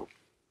theta.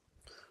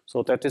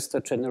 So that is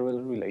the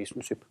general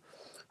relationship.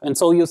 And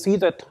so you see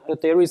that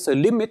there is a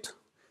limit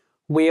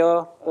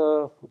where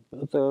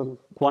the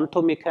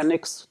quantum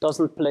mechanics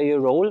doesn't play a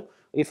role.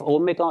 If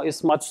omega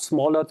is much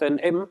smaller than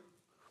m,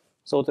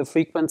 so the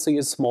frequency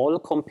is small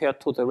compared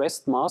to the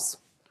rest mass,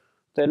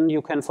 then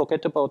you can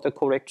forget about the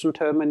correction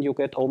term and you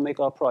get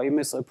omega prime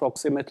is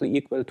approximately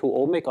equal to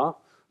omega.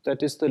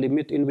 That is the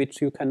limit in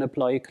which you can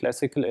apply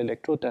classical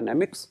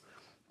electrodynamics.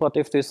 But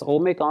if this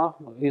omega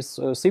is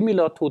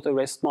similar to the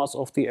rest mass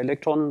of the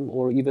electron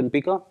or even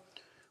bigger,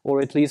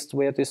 or at least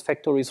where this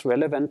factor is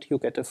relevant, you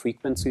get a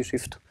frequency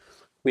shift,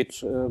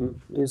 which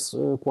is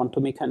a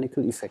quantum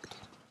mechanical effect.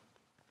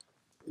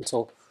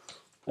 So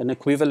an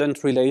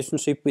equivalent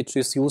relationship which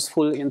is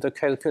useful in the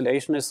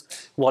calculation is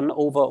 1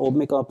 over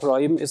omega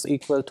prime is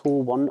equal to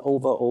 1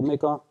 over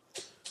omega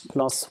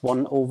plus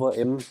 1 over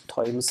m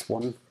times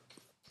 1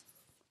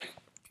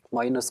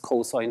 minus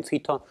cosine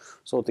theta.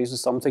 So this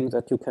is something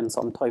that you can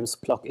sometimes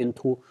plug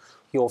into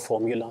your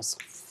formulas.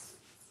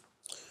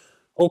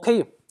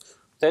 Okay,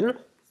 then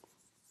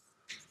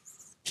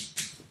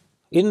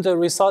in the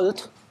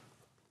result,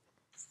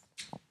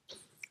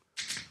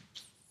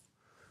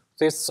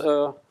 this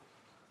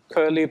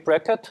curly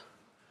bracket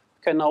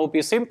can now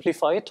be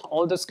simplified.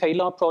 All the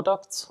scalar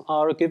products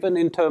are given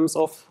in terms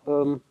of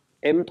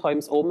m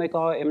times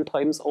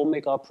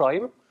omega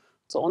prime,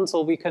 so on.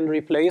 So we can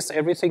replace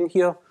everything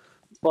here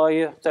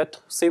by that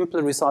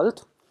simple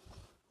result.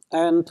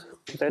 And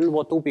then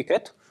what do we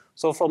get?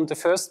 So from the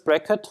first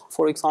bracket,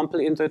 for example,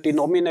 in the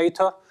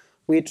denominator,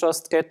 we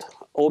just get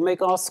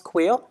omega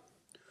square.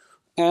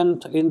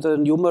 And in the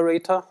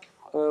numerator,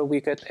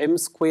 we get m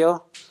square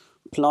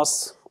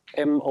plus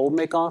m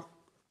omega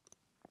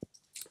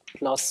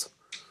plus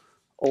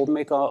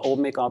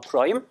omega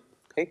prime.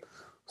 Okay,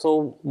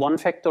 so one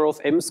factor of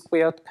m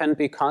squared can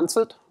be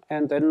cancelled,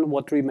 and then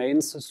what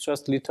remains is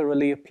just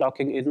literally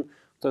plugging in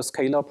the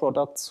scalar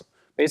products.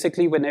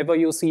 Basically, whenever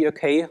you see a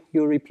k,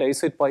 you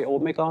replace it by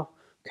omega.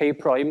 K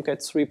prime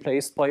gets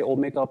replaced by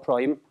omega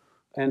prime,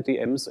 and the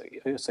m's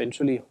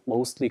essentially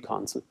mostly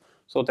cancel.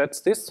 So that's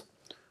this.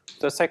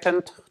 The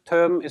second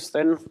term is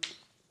then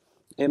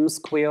m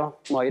square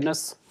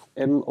minus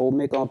m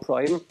omega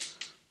prime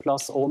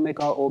plus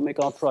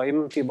omega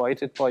prime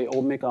divided by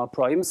omega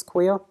prime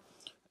square.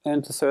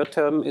 And the third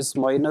term is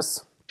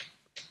minus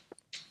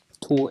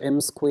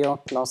 2m square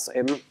plus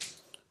m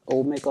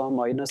omega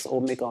minus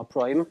omega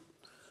prime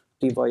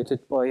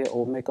divided by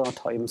omega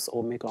times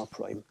omega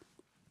prime.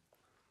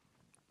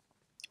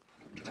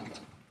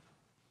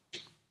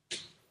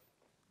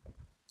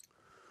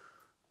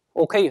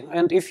 Okay,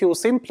 and if you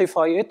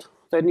simplify it,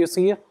 then you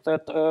see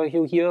that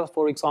you here,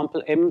 for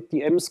example,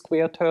 the m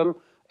square term,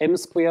 m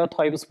square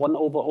times 1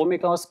 over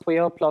omega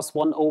square plus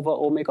 1 over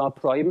omega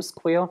prime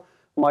square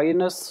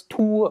minus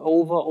 2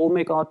 over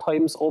omega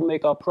times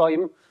omega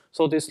prime.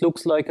 So this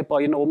looks like a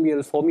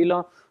binomial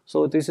formula.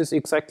 So this is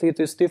exactly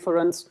this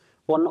difference,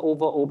 1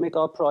 over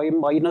omega prime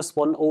minus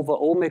 1 over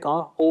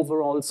omega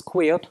overall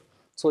squared.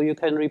 So you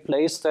can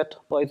replace that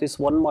by this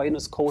 1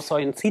 minus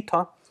cosine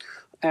theta.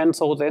 And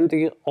so then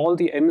all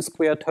the m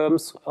square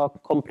terms are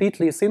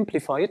completely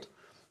simplified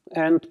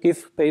and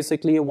give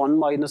basically 1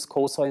 minus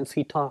cosine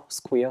theta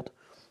squared.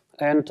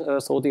 And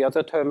so the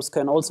other terms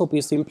can also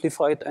be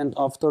simplified, and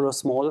after a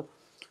small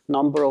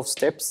number of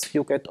steps,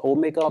 you get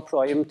omega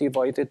prime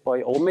divided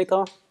by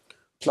omega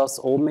plus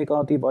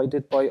omega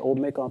divided by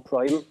omega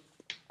prime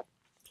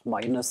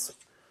minus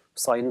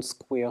sine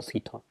square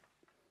theta.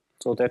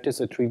 So that is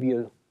a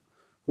trivial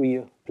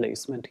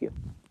replacement here.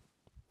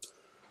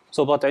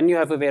 So, but then you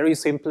have a very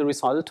simple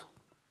result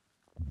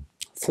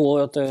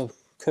for the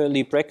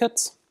curly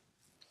brackets.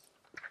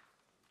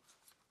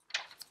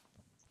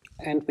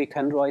 And we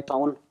can write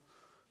down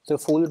the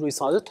full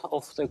result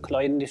of the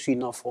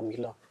Klein-Nishina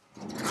formula.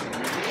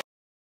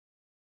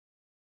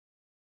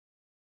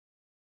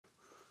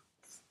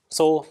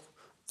 So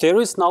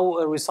there is now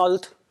a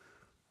result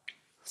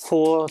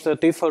for the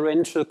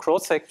differential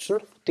cross-section,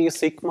 d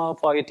sigma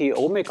by d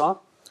omega.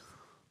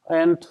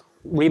 And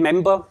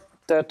remember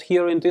that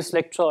here in this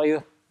lecture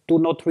I do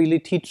not really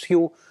teach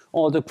you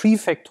all the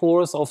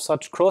prefactors of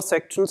such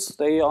cross-sections.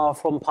 They are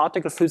from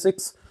particle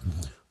physics,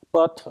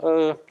 but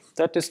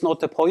that is not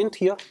the point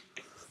here.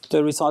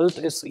 The result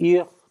is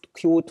e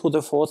q to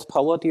the fourth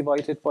power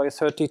divided by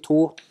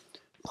 32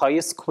 pi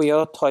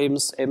square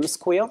times m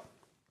square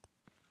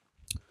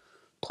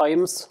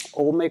times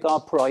omega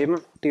prime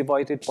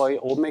divided by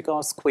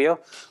omega square.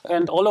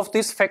 And all of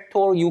this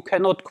factor you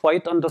cannot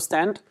quite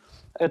understand.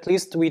 At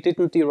least we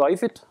didn't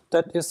derive it.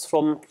 That is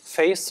from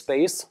phase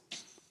space.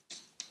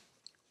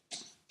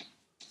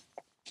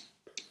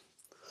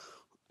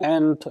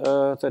 And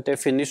the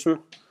definition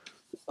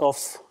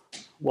of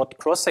what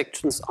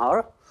cross-sections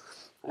are.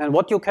 And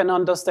what you can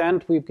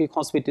understand,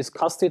 because we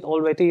discussed it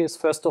already, is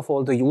first of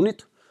all the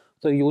unit.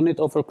 The unit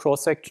of a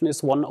cross-section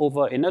is 1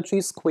 over energy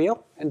square,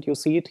 and you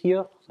see it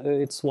here.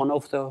 It's 1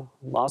 of the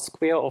mass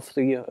square of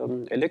the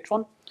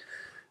electron.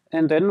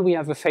 And then we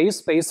have a phase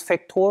space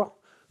factor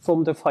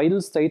from the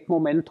final state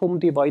momentum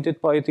divided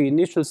by the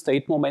initial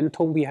state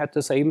momentum. We had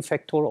the same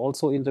factor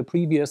also in the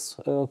previous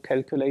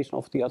calculation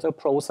of the other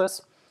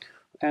process.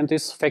 And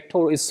this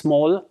factor is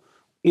small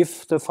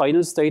if the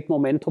final state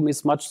momentum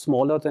is much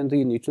smaller than the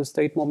initial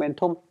state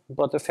momentum,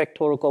 but the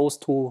factor goes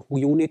to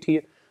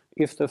unity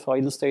if the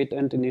final state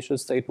and initial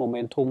state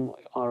momentum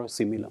are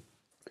similar.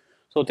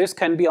 So this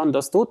can be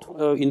understood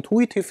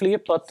intuitively,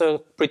 but the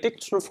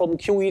prediction from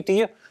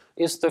QED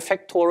is the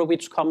factor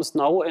which comes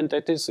now, and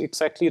that is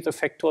exactly the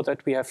factor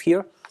that we have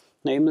here,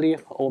 namely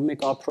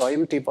omega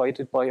prime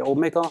divided by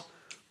omega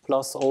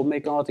plus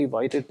omega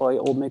divided by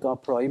omega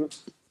prime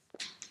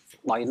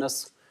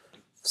minus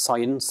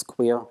sine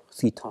square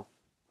theta.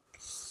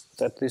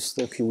 That is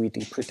the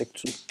QED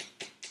prediction.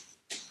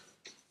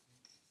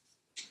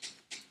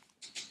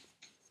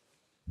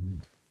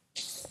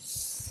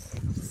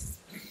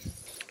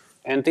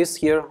 And this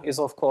here is,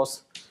 of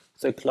course,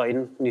 the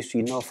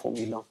Klein-Nishina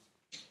formula.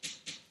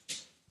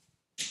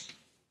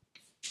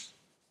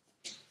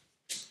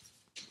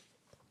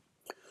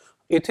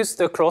 It is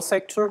the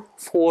cross-section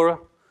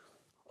for,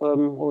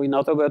 or in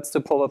other words,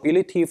 the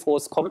probability for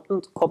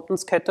Compton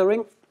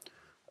scattering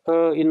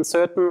in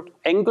certain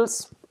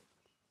angles,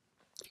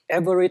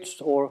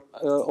 averaged or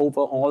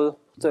over all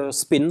the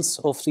spins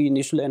of the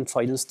initial and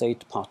final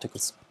state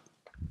particles.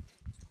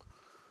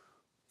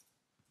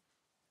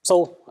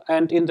 So,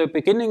 and in the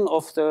beginning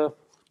of the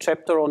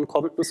chapter on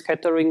Compton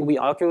scattering, we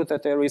argue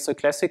that there is a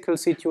classical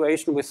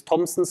situation with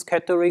Thomson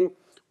scattering,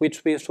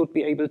 which we should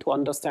be able to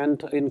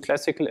understand in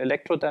classical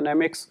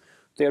electrodynamics.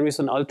 There is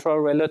an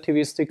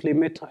ultra-relativistic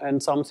limit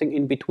and something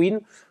in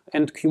between,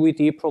 and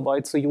QED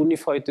provides a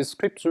unified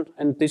description,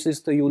 and this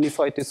is the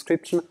unified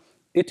description.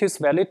 It is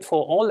valid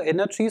for all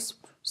energies,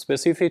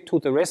 specific to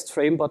the rest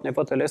frame, but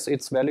nevertheless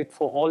it's valid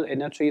for all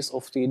energies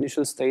of the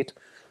initial state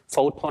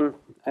photon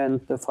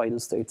and the final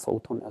state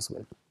photon as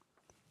well.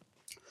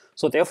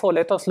 So therefore,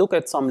 let us look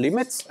at some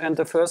limits, and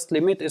the first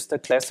limit is the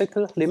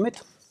classical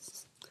limit,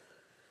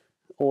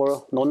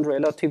 or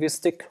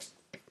non-relativistic.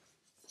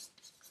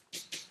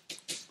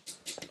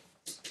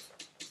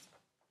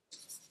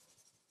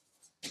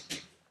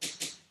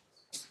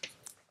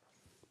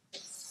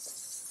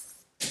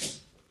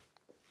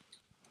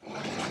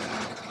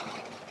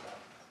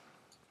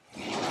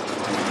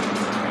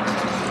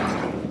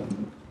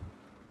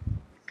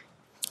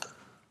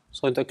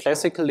 So in the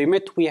classical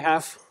limit, we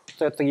have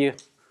that the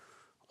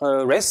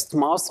rest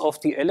mass of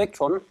the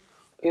electron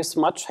is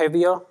much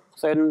heavier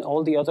than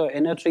all the other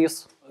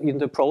energies in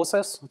the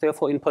process.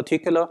 Therefore, in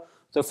particular,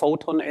 the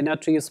photon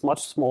energy is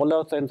much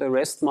smaller than the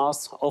rest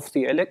mass of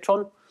the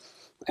electron.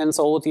 And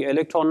so the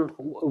electron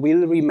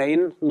will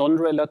remain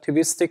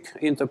non-relativistic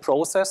in the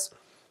process.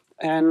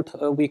 And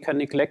we can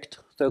neglect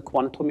the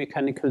quantum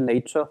mechanical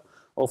nature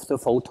of the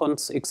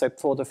photons, except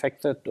for the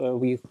fact that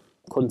we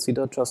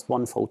consider just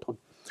one photon.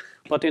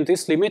 But in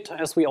this limit,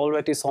 as we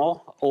already saw,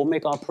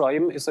 omega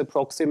prime is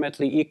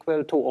approximately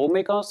equal to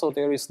omega, so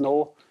there is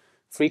no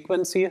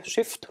frequency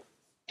shift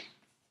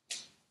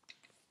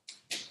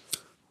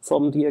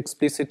from the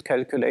explicit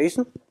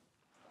calculation.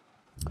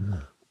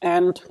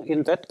 And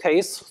in that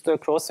case, the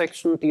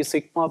cross-section d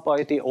sigma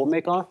by d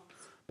omega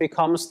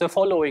becomes the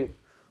following.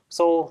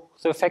 So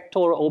the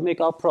factor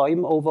omega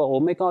prime over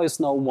omega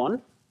is now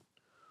 1.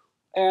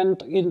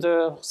 And in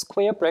the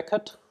square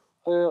bracket,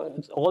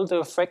 all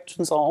the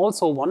fractions are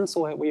also 1,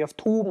 so we have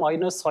 2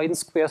 minus sine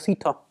square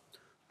theta.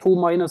 2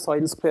 minus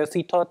sine square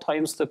theta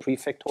times the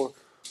prefactor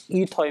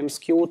e times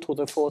q to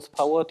the fourth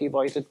power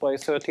divided by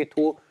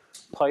 32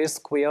 pi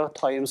square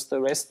times the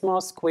rest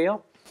mass square,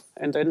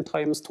 and then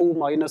times 2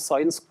 minus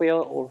sine square,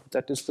 or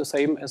that is the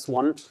same as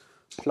 1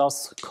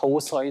 plus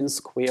cosine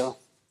square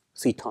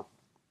theta.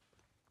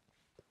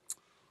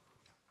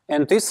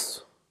 And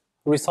this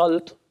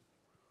result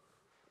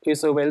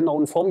is a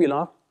well-known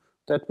formula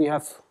that we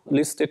have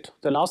listed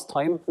the last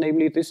time.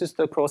 Namely, this is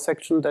the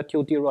cross-section that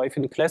you derive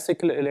in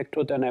classical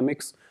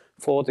electrodynamics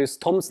for this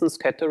Thomson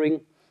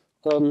scattering,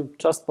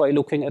 just by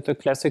looking at the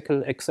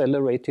classical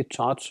accelerated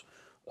charge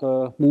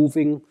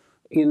moving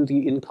in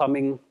the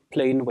incoming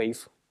plane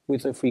wave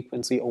with a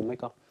frequency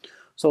omega.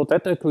 So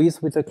that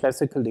agrees with the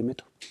classical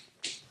limit.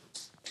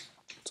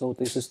 So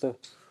this is the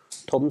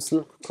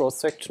Thomson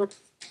cross-section.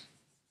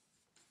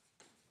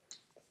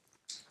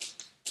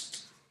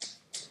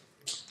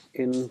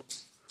 In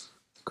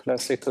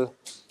classical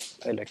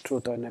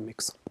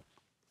electrodynamics.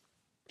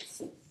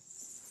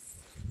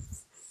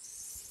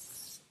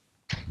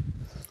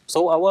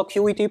 So our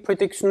QED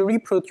prediction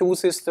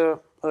reproduces the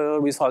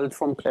result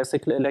from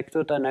classical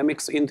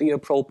electrodynamics in the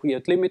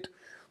appropriate limit.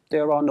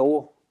 There are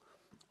no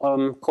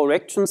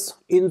corrections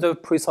in the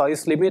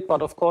precise limit,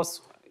 but of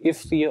course,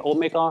 if the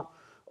omega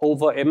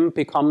over m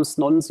becomes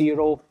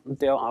non-zero,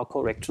 there are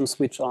corrections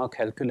which are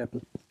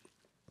calculable.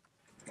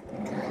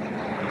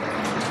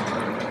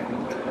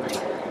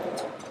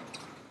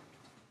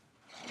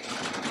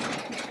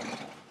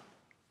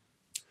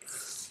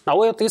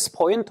 Now at this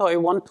point, I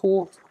want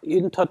to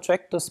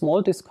interject a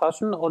small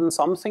discussion on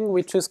something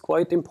which is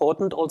quite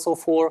important also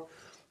for,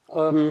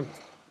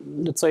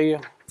 let's say,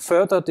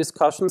 further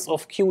discussions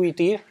of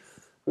QED,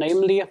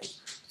 namely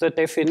the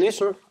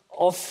definition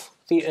of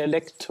the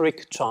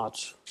electric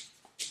charge.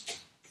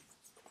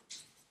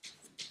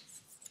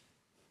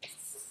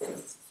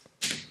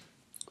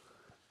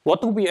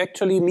 What do we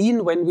actually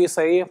mean when we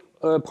say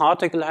a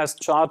particle has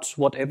charge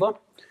whatever?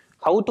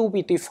 How do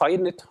we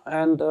define it,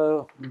 and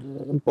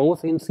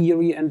both in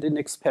theory and in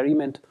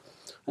experiment?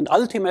 And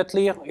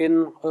ultimately,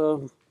 in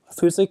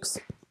physics,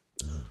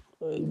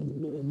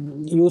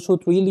 you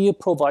should really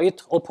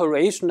provide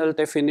operational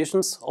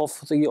definitions of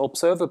the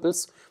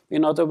observables.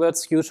 In other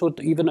words, you should,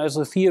 even as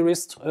a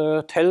theorist,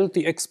 tell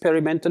the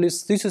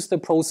experimentalist, this is the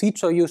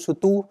procedure you should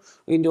do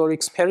in your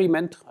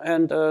experiment,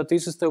 and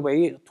this is the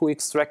way to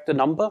extract the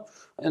number.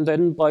 And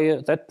then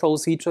by that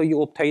procedure,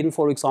 you obtain,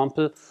 for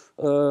example,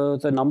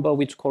 the number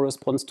which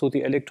corresponds to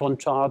the electron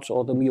charge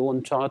or the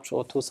muon charge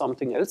or to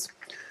something else.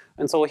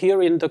 And so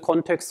here in the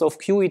context of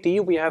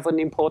QED, we have an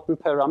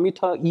important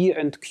parameter, E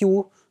and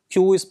Q.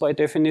 Q is by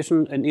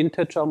definition an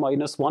integer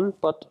minus 1,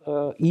 but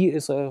E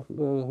is a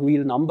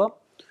real number.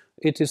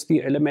 It is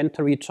the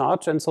elementary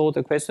charge. And so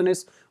the question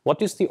is,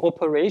 what is the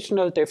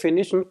operational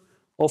definition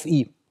of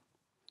E?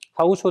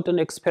 How should an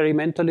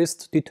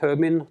experimentalist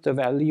determine the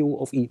value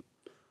of E?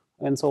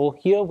 And so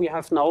here we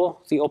have now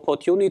the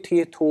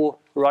opportunity to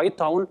write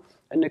down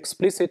an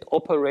explicit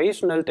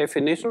operational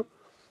definition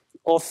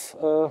of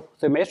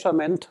the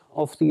measurement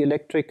of the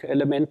electric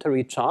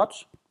elementary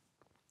charge.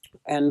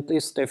 And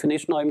this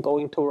definition I'm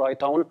going to write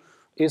down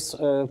is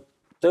the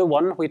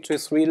one which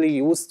is really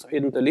used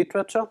in the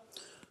literature.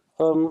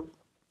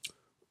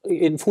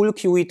 In full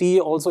QED,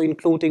 also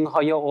including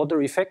higher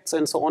order effects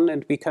and so on,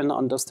 and we can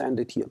understand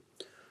it here.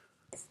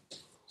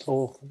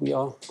 So we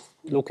are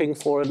looking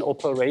for an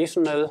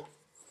operational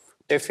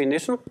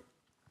definition.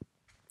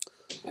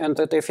 And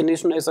the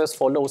definition is as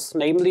follows,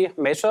 namely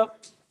measure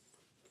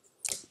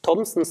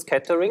Thomson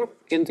scattering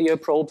in the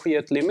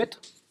appropriate limit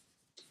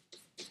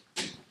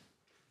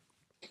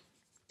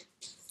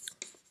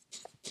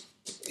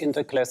in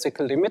the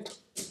classical limit.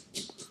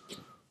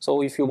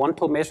 So if you want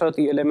to measure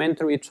the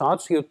elementary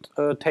charge, you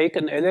take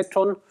an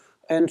electron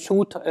and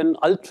shoot an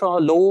ultra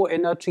low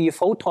energy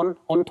photon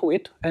onto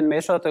it and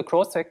measure the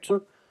cross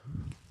section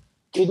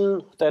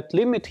in that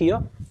limit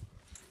here.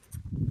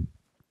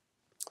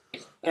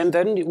 And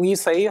then we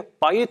say,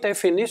 by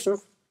definition,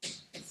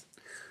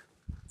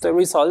 the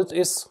result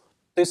is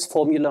this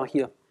formula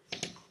here.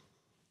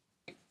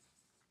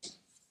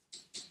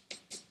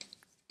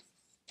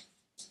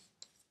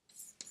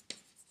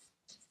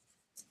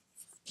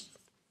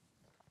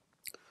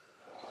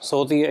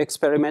 So the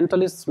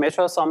experimentalists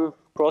measure some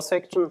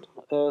cross-section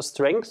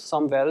strength,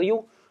 some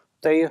value.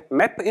 They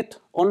map it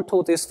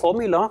onto this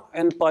formula,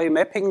 and by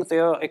mapping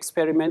their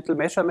experimental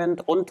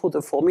measurement onto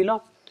the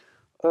formula,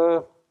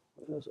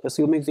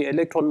 assuming the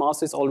electron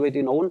mass is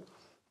already known,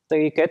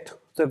 they get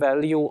the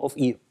value of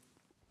E.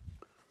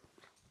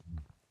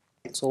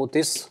 So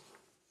this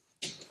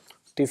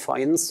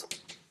defines,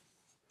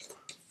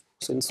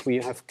 since we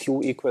have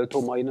Q equal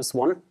to minus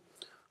 1,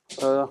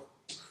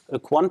 a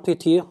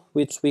quantity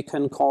which we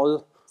can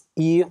call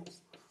E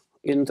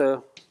in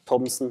the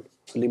Thomson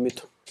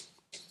limit.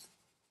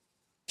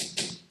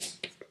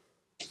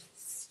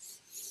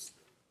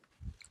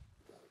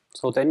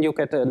 So then you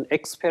get an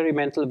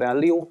experimental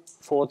value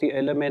for the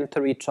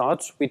elementary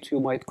charge, which you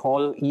might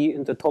call E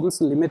in the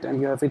Thomson limit,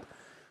 and you have it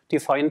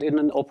defined in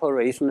an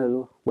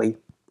operational way.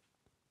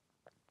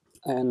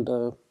 And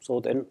so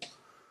then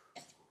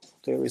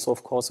there is,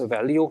 of course, a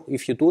value.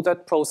 If you do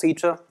that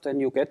procedure, then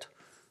you get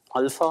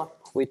alpha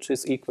which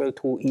is equal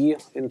to E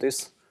in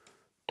this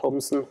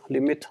Thomson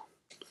limit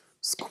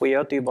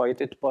square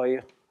divided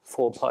by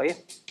 4 pi.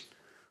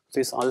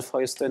 This alpha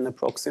is then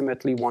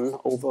approximately 1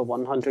 over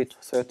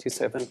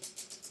 137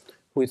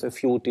 with a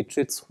few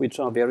digits which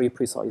are very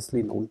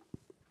precisely known.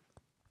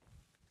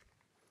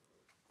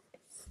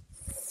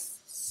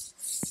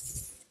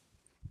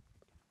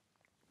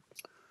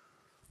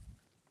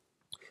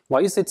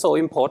 Why is it so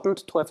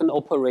important to have an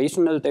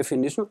operational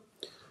definition?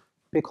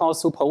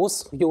 Because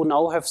suppose you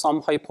now have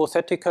some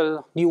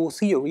hypothetical new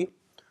theory.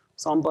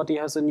 Somebody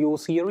has a new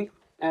theory,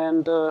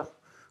 and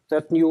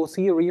that new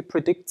theory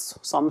predicts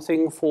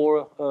something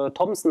for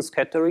Thomson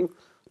scattering.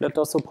 Let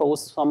us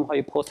suppose some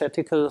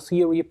hypothetical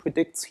theory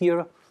predicts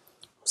here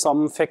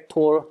some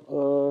factor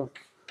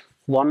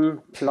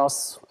 1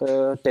 plus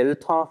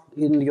delta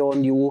in your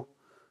new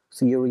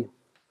theory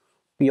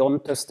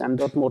beyond the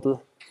standard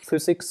model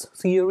physics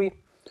theory.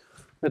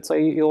 Let's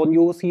say your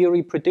new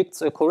theory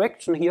predicts a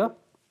correction here.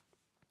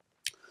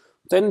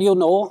 Then you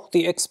know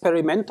the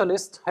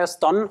experimentalist has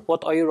done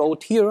what I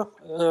wrote here,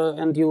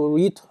 and you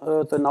read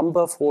the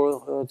number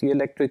for the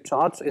electric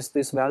charge is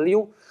this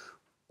value.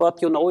 But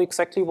you know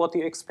exactly what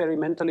the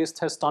experimentalist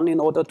has done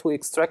in order to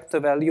extract the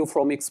value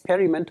from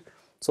experiment.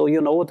 So you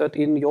know that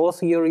in your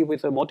theory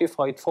with a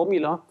modified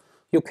formula,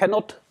 you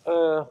cannot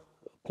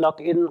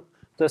plug in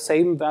the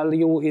same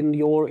value in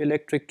your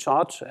electric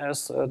charge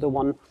as the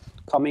one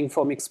coming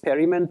from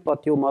experiment,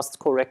 but you must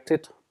correct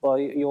it by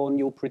your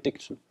new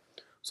prediction.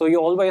 So you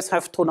always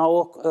have to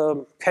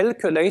now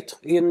calculate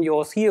in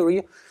your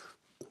theory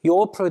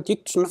your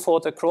prediction for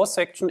the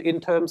cross-section in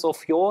terms of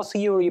your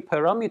theory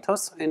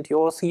parameters and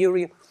your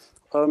theory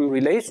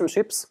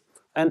relationships,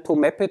 and to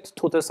map it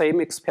to the same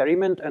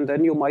experiment, and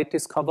then you might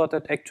discover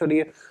that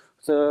actually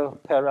the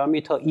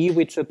parameter E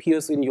which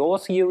appears in your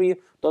theory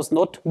does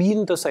not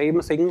mean the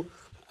same thing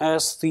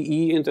as the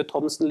E in the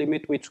Thomson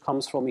limit which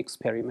comes from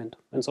experiment.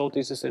 And so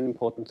this is an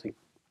important thing.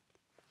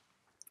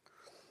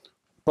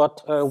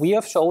 But we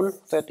have shown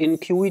that in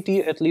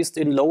QED, at least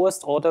in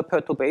lowest order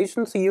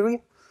perturbation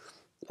theory,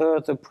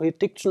 the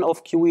prediction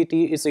of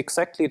QED is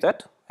exactly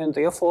that, and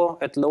therefore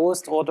at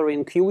lowest order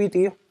in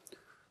QED,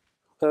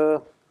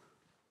 the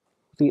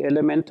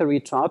elementary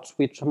charge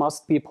which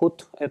must be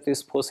put at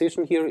this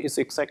position here is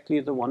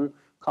exactly the one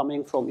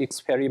coming from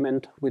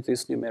experiment with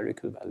this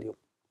numerical value.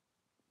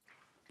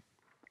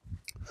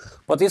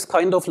 But this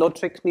kind of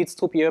logic needs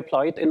to be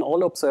applied in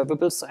all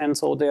observables, and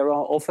so there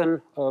are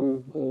often,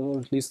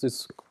 at least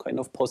it's kind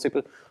of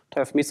possible, to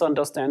have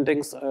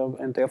misunderstandings,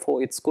 and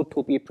therefore it's good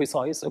to be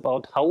precise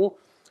about how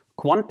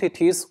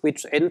quantities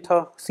which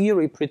enter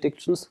theory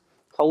predictions,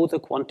 how the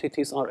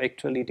quantities are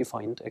actually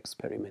defined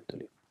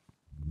experimentally.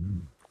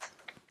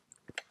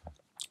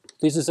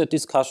 This is a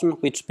discussion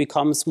which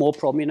becomes more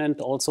prominent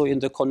also in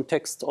the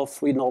context of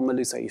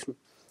renormalization.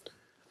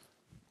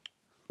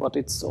 But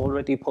it's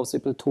already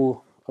possible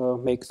to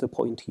make the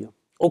point here.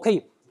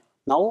 Okay,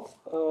 now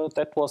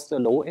that was the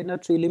low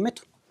energy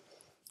limit.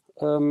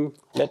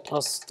 Let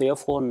us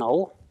therefore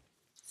now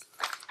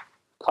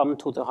come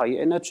to the high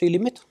energy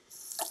limit.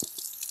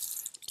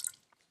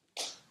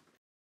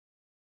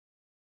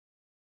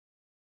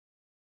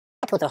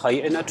 To the high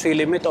energy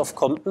limit of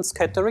Compton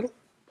scattering.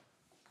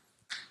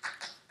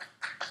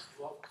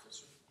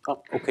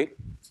 Okay.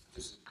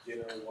 Just a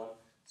general one.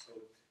 So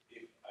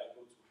if I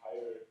go to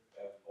higher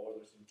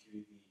orders in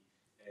QED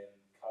and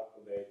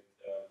calculate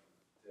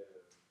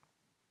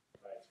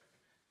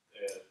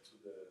to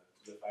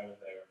the Feynman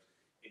diagram,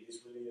 it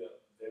is really a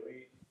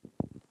very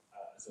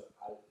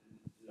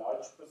a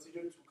large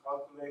procedure to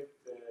calculate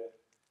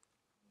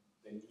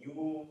the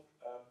new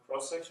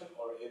cross section,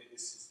 or it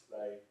is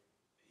like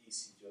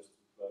easy just to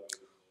plug it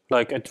in?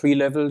 Like at tree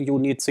level, you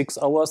need 6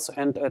 hours,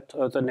 and at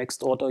the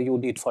next order, you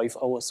need 5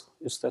 hours.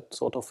 Is that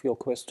sort of your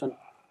question?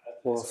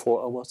 Or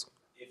 4 hours?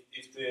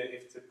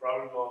 If the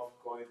problem of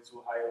going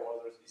to higher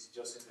orders is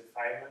just in the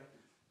Feynman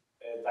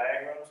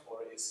diagrams, or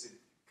is it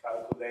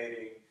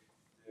calculating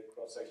the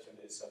cross section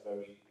is a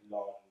very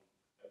long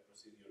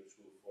procedure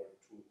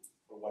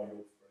for one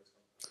loop, for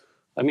example?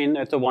 I mean,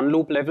 at the one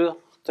loop level,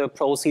 the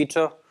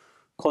procedure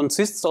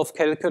consists of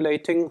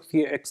calculating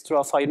the extra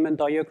Feynman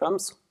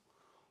diagrams.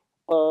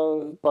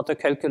 But the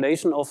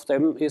calculation of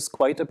them is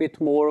quite a bit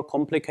more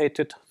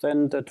complicated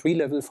than the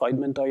tree-level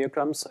Feynman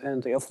diagrams,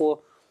 and therefore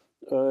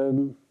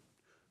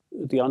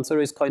the answer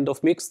is kind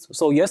of mixed.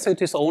 So yes,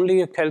 it is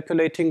only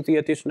calculating the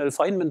additional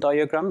Feynman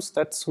diagrams.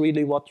 That's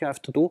really what you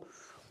have to do.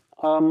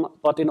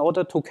 But in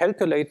order to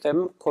calculate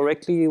them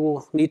correctly,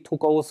 you need to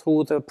go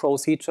through the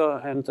procedure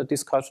and the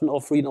discussion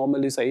of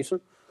renormalization,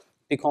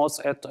 because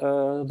at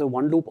the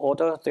one-loop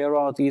order, there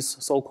are these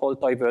so-called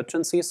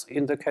divergences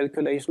in the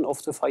calculation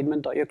of the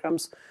Feynman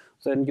diagrams.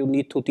 Then you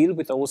need to deal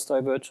with those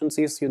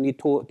divergences. You need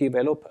to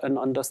develop an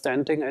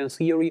understanding and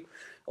theory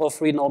of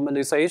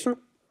renormalization.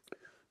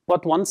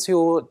 But once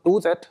you do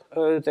that,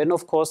 then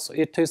of course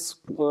it is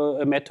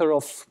a matter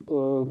of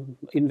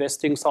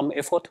investing some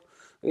effort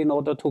in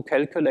order to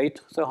calculate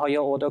the higher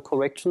order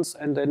corrections,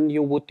 and then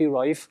you would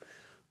derive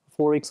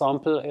for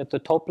example, at the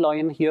top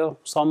line here,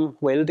 some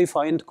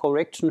well-defined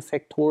correction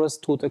factors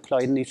to the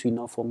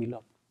Klein-Nishina formula.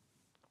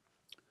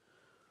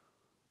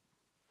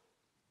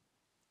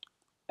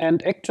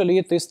 And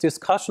actually, this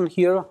discussion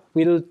here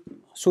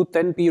should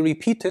then be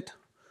repeated.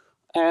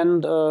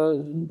 And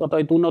but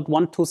I do not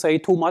want to say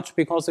too much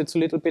because it's a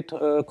little bit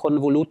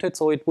convoluted.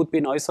 So it would be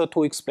nicer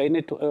to explain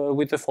it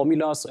with the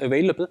formulas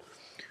available.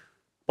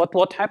 But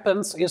what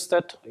happens is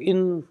that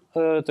in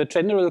the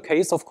general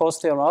case, of course,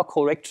 there are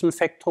correction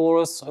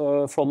factors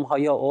from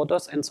higher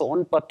orders and so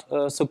on. But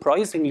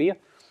surprisingly,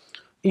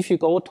 if you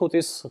go to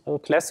this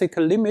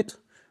classical limit,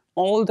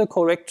 all the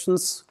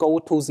corrections go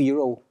to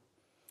 0.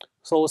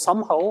 So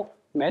somehow,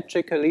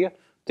 magically,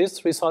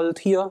 this result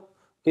here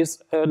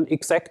is an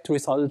exact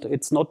result.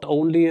 It's not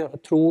only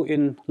true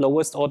in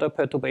lowest order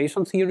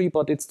perturbation theory,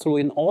 but it's true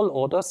in all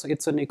orders.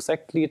 It's an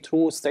exactly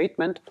true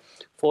statement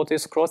for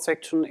this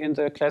cross-section in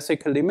the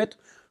classical limit.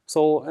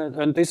 So,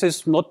 and this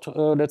is not,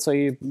 let's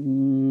say,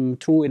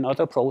 true in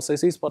other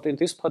processes, but in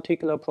this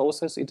particular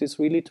process, it is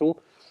really true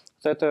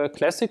that the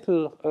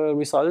classical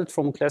result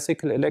from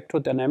classical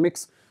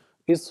electrodynamics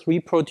is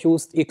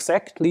reproduced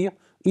exactly,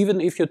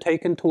 even if you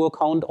take into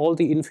account all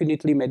the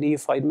infinitely many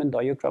Feynman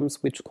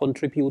diagrams which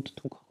contribute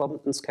to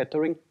Compton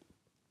scattering.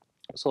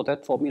 So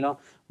that formula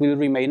will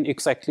remain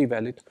exactly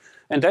valid.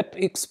 And that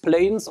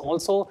explains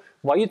also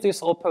why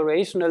this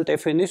operational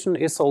definition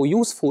is so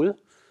useful,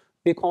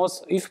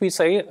 because if we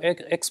say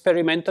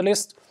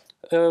experimentalists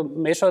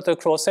measure the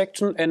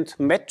cross-section and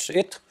match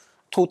it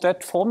to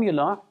that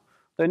formula,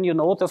 then you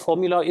know the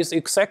formula is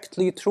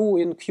exactly true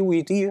in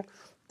QED.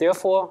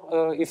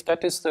 Therefore, if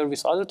that is the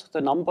result,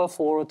 the number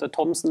for the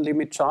Thomson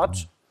limit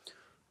charge,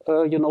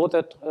 you know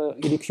that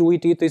in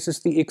QED, this is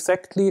the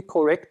exactly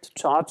correct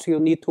charge you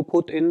need to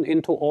put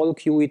into all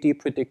QED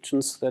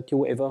predictions that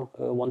you ever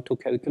want to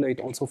calculate,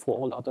 also for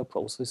all other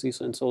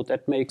processes. And so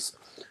that makes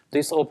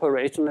this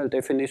operational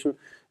definition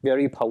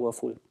very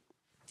powerful.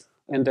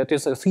 And that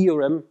is a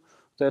theorem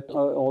that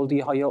all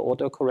the higher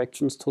order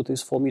corrections to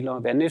this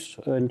formula vanish,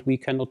 and we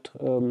cannot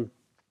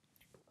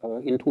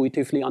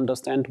intuitively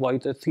understand why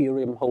the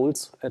theorem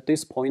holds at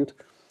this point.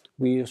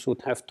 We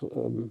should have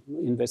to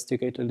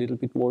investigate a little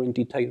bit more in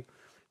detail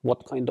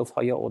what kind of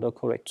higher order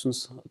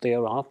corrections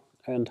there are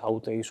and how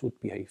they should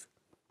behave.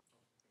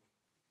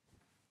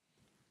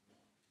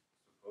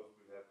 Suppose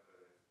we have a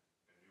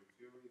new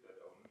theory that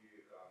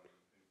only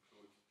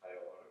includes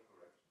higher order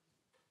corrections.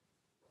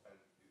 And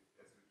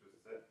as you just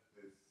said,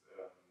 this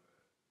result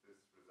is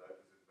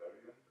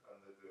invariant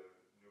under the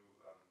new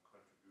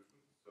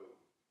contribution. So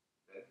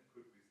then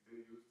could we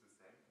still use the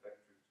same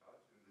electric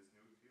charge in this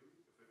new theory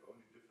if it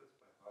only differs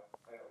by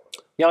higher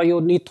order? Yeah,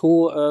 you need to,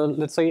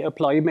 let's say,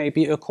 apply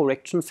maybe a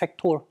correction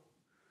factor.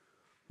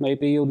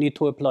 Maybe you need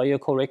to apply a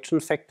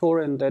correction factor,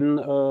 and then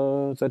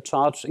the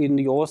charge in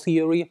your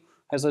theory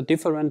has a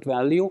different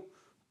value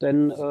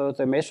than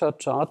the measured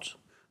charge,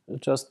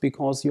 just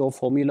because your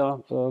formula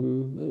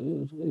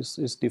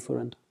is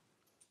different.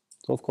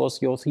 So, of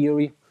course, your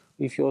theory,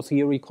 if your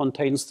theory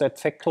contains that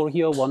factor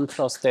here, 1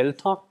 plus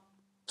delta,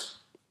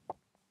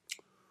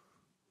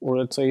 or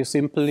let's say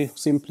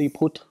simply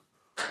put,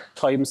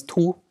 times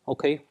 2,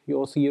 okay,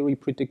 your theory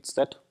predicts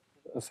that,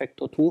 a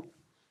factor 2.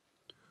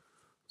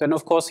 Then,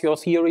 of course, your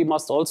theory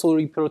must also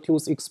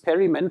reproduce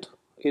experiment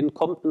in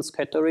Compton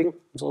scattering.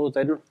 So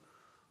then,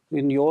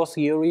 in your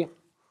theory,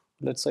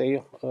 let's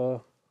say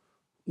your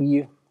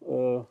theory,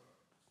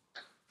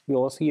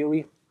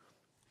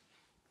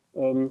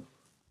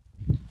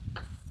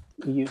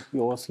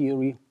 your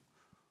theory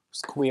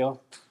square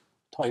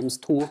times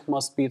 2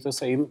 must be the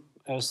same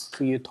as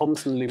the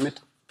Thomson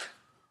limit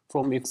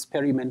from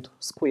experiment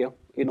square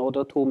in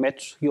order to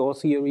match your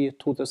theory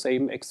to the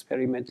same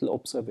experimental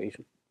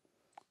observation.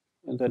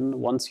 And then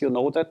once you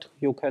know that,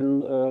 you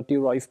can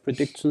derive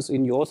predictions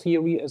in your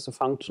theory as a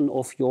function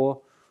of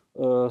your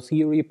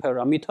theory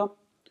parameter.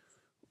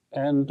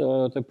 And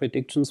the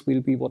predictions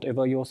will be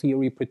whatever your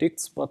theory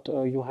predicts, but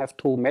you have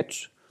to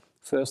match,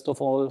 first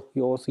of all,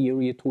 your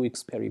theory to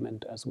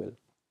experiment as well.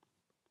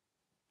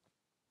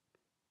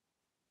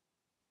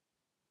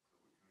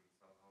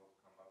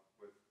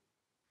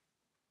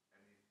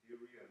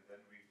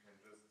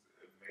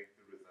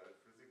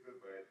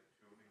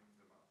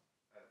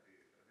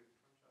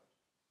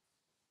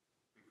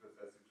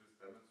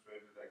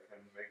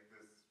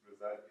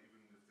 Even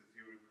if the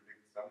theory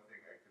predicts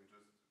something, I can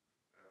just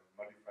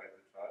modify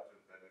the charge and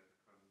then it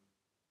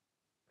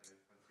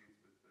concedes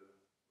with the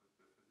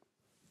physics.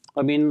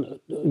 I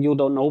mean, you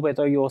don't know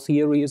whether your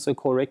theory is a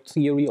correct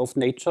theory of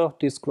nature,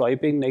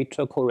 describing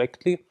nature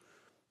correctly,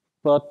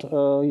 but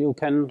you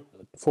can,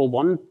 for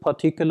one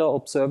particular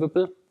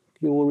observable,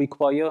 you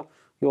require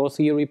your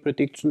theory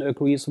prediction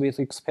agrees with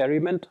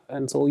experiment,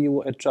 and so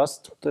you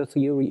adjust the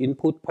theory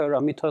input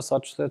parameter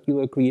such that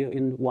you agree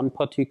in one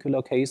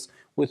particular case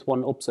with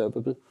one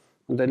observable.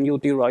 And then you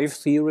derive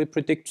theory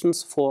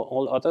predictions for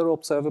all other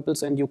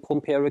observables and you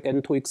compare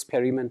again to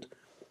experiment.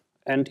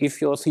 And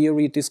if your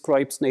theory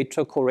describes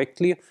nature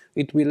correctly,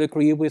 it will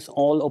agree with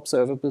all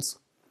observables.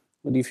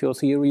 But if your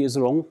theory is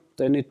wrong,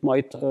 then it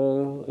might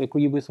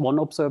agree with one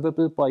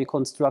observable by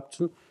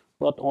construction,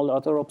 but all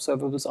other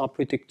observables are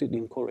predicted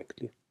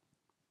incorrectly.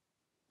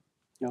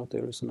 Yeah,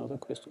 there is another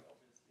question.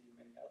 Obviously,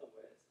 many other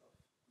ways of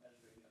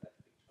measuring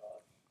electric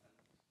charge, and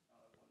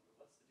I wonder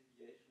what's the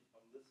deviation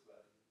from this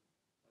value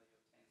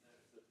that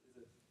you obtained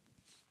there?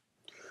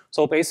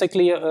 So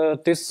basically,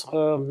 this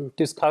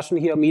discussion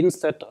here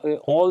means that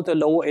all the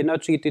low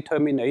energy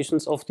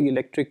determinations of the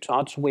electric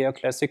charge where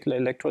classical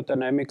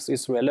electrodynamics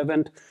is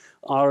relevant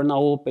are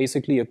now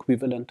basically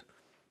equivalent.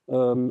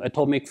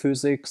 Atomic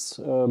physics,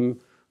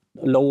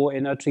 low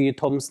energy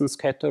Thomson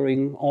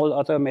scattering, all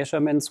other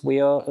measurements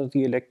where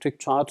the electric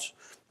charge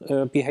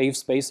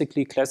behaves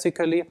basically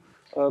classically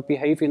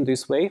behave in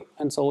this way,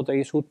 and so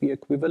they should be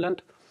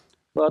equivalent.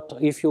 But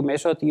if you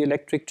measure the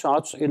electric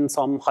charge in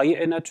some high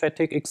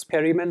energetic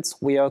experiments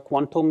where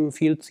quantum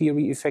field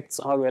theory effects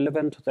are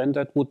relevant, then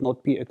that would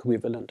not be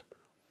equivalent.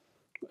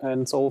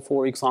 And so,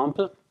 for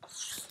example,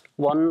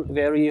 one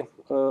very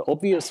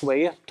obvious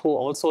way to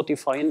also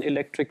define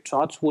electric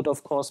charge would,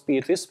 of course, be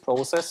this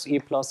process, E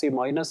plus E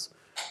minus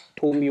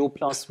 2 mu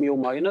plus mu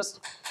minus.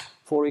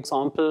 For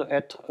example,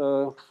 at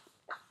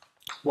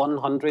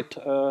 100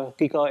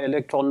 giga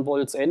electron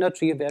volts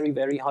energy, very,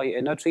 very high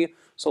energy,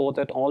 so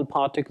that all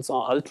particles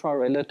are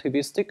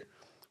ultra-relativistic.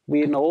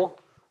 We know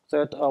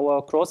that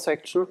our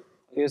cross-section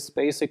is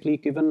basically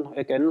given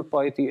again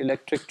by the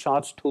electric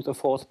charge to the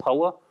fourth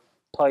power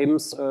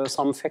times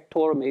some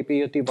factor,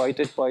 maybe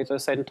divided by the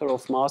center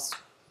of mass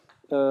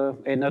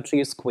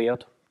energy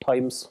squared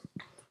times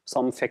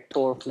some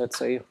factor, let's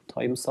say,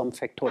 times some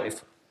factor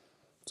f.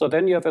 So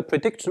then you have a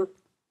prediction,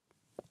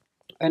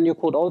 and you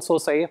could also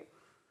say,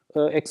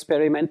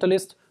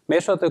 experimentalist,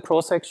 measure the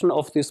cross-section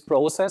of this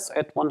process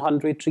at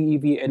 100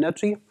 GeV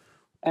energy,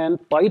 and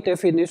by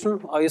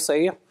definition, I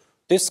say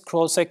this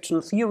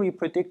cross-section theory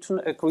prediction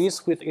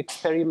agrees with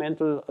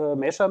experimental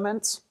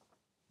measurements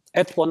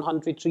at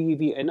 100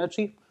 GeV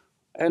energy,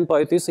 and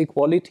by this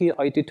equality,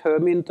 I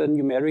determine the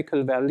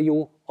numerical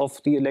value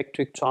of the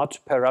electric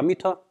charge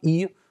parameter,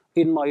 E,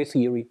 in my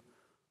theory.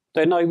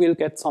 Then I will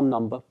get some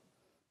number.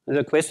 And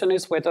the question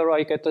is whether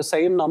I get the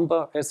same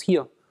number as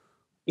here.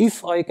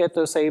 If I get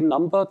the same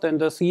number, then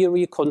the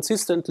theory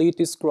consistently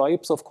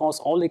describes, of course,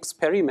 all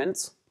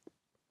experiments.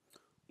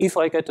 If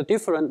I get a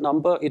different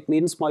number, it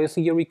means my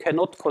theory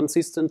cannot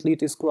consistently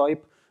describe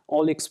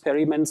all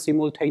experiments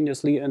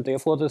simultaneously, and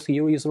therefore the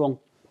theory is wrong,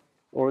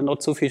 or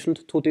not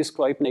sufficient to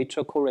describe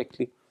nature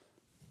correctly,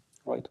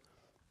 right?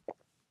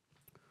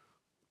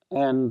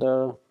 And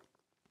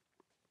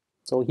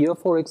so here,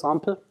 for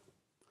example,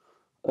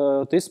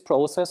 this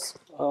process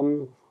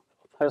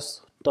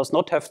does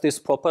not have this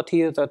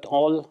property that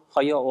all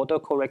higher order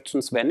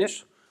corrections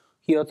vanish.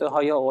 Here, the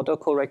higher order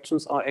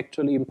corrections are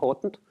actually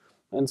important.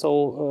 And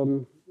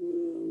so,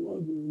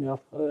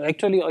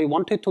 actually, I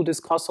wanted to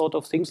discuss sort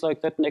of things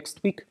like that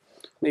next week.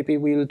 Maybe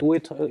we'll do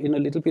it in a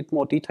little bit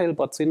more detail,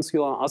 but since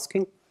you are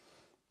asking,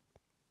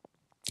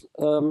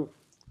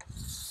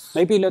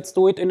 maybe let's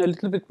do it in a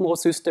little bit more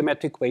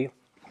systematic way.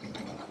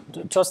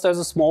 Just as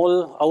a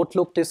small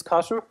outlook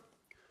discussion,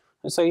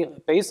 I say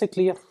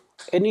basically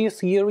any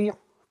theory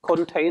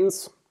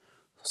contains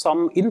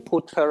some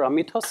input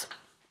parameters.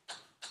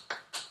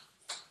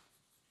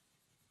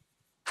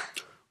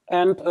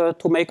 And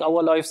to make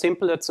our life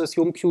simple, let's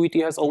assume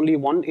QED has only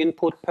one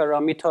input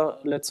parameter,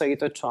 let's say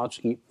the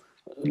charge E.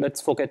 Let's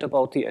forget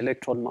about the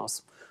electron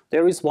mass.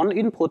 There is one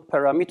input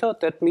parameter.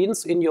 That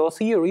means in your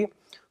theory,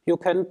 you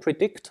can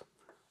predict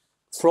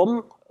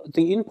from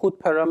the input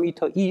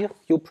parameter E,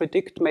 you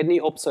predict many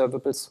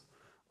observables.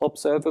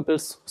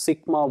 Observables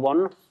sigma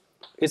 1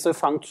 is a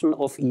function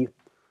of E.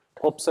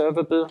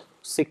 Observable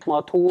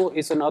sigma 2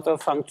 is another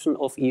function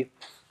of E.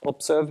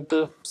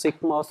 Observable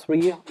sigma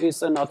 3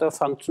 is another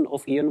function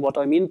of E. And what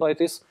I mean by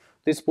this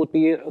would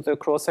be the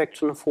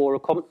cross-section for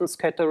Compton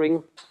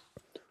scattering.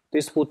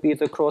 This would be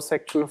the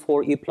cross-section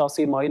for E plus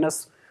E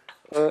minus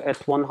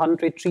at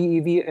 100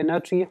 GeV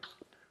energy.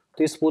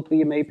 This would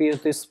be maybe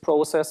this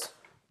process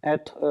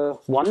at 1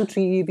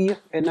 GeV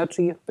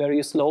energy,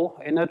 very slow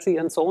energy,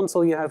 and so on.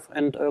 So you have,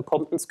 and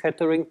Compton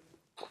scattering,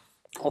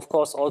 of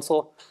course,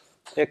 also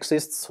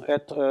exists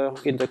at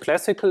in the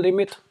classical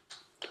limit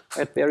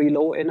at very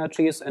low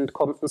energies, and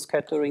Compton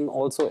scattering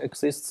also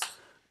exists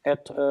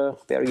at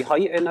very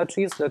high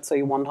energies, let's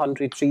say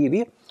 100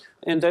 GeV.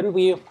 And then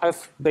we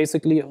have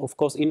basically, of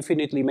course,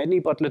 infinitely many,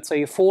 but let's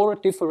say 4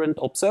 different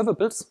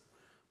observables,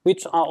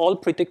 which are all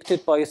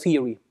predicted by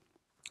theory.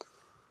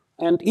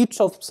 And each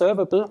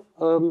observable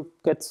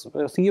gets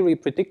a theory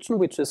prediction,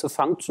 which is a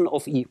function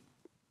of E.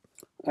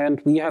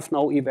 And we have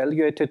now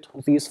evaluated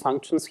these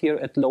functions here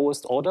at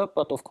lowest order,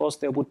 but of course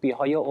there would be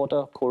higher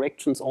order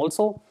corrections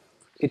also,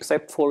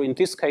 except for in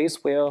this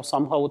case where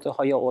somehow the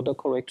higher order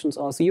corrections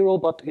are 0,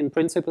 but in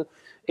principle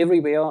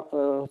everywhere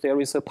there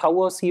is a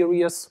power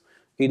series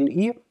in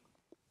E,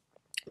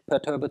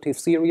 perturbative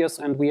series,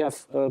 and we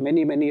have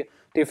many, many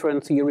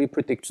different theory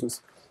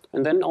predictions.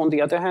 And then on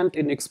the other hand,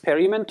 in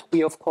experiment,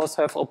 we of course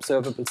have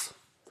observables.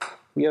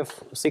 We have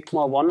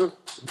sigma 1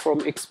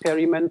 from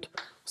experiment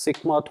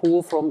sigma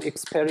 2 from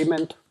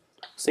experiment,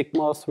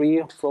 sigma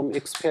 3 from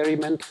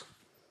experiment,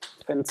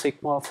 and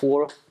sigma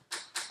 4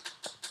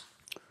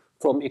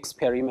 from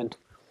experiment.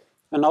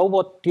 And now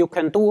what you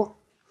can do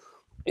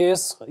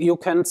is you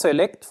can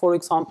select, for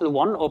example,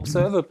 one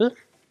observable.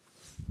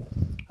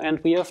 And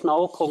we have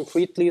now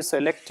concretely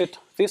selected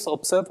this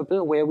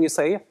observable where we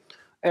say,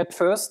 at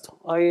first,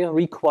 I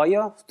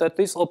require that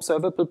this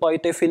observable by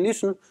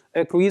definition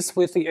agrees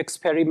with the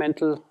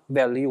experimental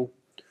value.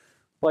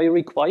 By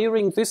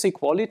requiring this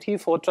equality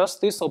for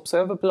just this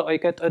observable, I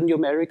get a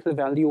numerical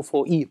value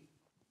for E.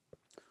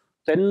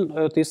 Then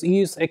this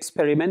E is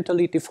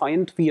experimentally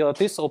defined via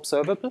this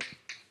observable.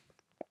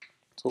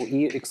 So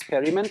E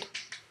experiment.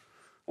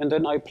 And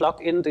then I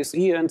plug in this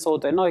E, and so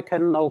then I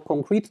can now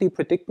concretely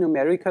predict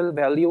numerical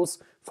values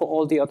for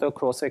all the other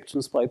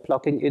cross-sections by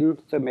plugging in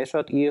the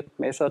measured E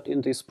measured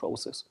in this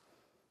process.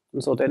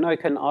 And so then I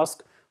can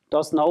ask,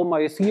 does now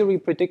my theory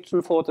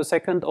prediction for the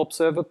second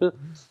observable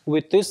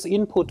with this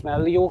input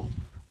value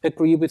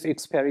agree with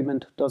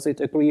experiment? Does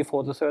it agree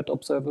for the third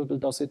observable?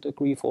 Does it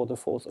agree for the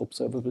fourth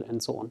observable?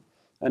 And so on.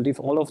 And if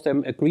all of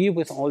them agree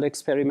with all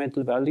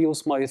experimental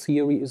values, my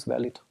theory is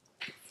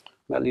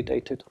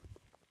validated.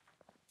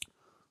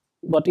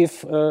 But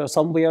if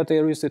somewhere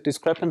there is a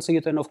discrepancy,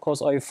 then of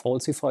course I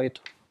falsified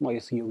my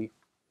theory.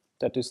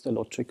 That is the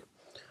logic.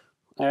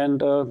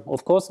 And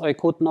of course I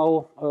could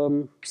now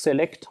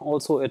select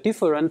also a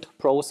different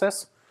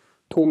process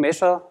to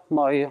measure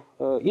my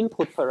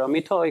input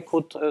parameter. I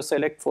could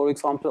select, for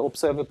example,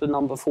 observable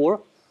number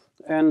 4,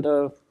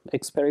 and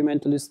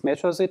experimentalist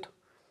measures it.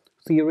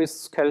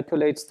 Theorist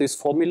calculates this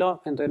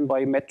formula, and then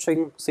by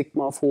matching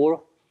sigma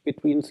 4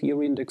 between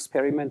theory and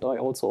experiment, I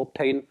also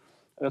obtain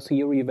a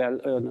theory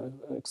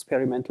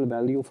experimental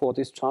value for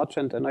this charge,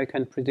 and then I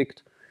can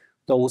predict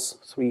those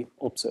 3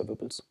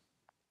 observables.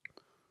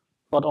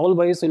 But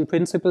always, in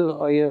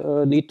principle,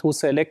 I need to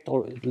select,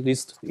 or at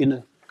least in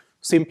a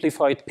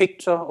simplified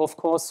picture, of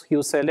course,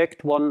 you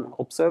select one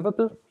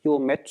observable, you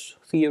match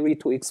theory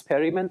to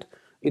experiment,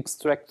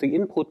 extract the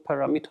input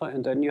parameter,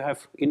 and then you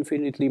have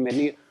infinitely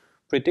many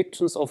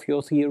predictions of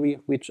your theory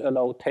which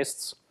allow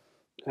tests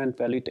and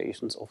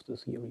validations of the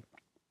theory.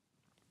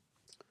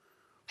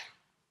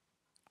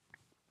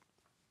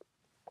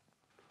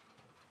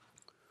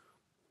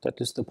 That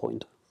is the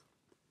point.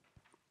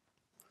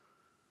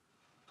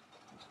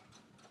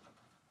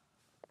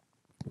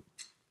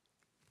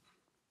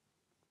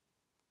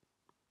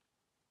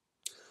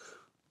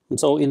 And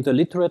so in the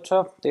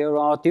literature, there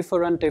are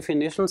different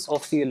definitions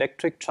of the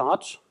electric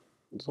charge,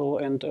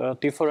 and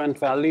different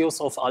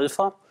values of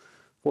alpha.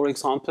 For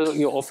example,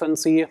 you often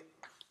see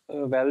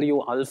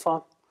value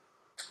alpha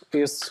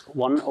is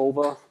 1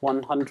 over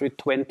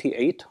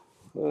 128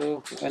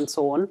 and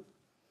so on.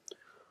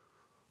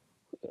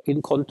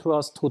 In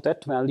contrast to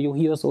that value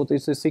here, so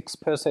this is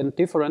 6%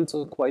 difference,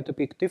 so quite a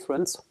big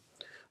difference.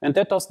 And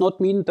that does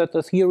not mean that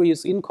the theory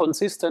is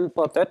inconsistent,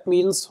 but that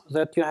means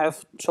that you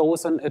have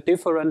chosen a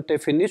different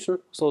definition.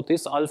 So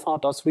this alpha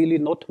does really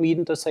not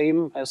mean the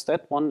same as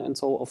that one, and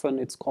so often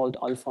it's called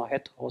alpha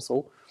hat or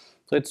so.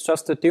 So it's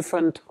just a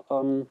different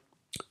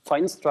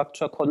fine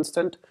structure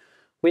constant,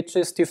 which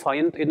is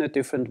defined in a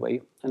different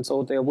way. And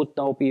so there would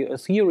now be a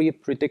theory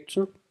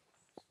prediction.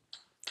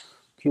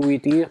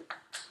 QED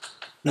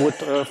would,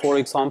 for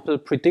example,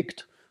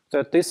 predict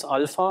that this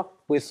alpha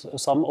with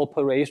some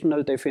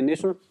operational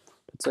definition,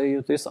 let's say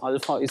this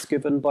alpha is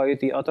given by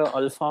the other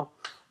alpha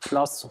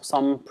plus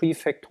some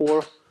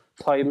prefactor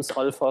times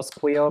alpha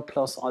square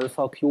plus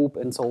alpha cube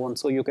and so on.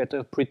 So you get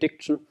a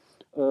prediction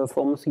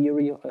from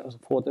theory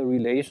for the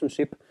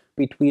relationship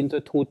between the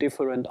 2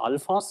 different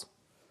alphas.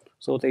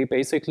 So they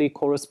basically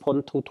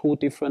correspond to 2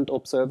 different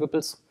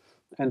observables,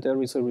 and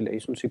there is a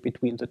relationship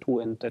between the 2,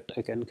 and that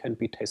again can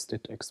be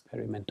tested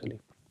experimentally.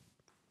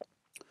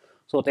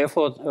 So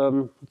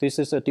therefore, this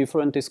is a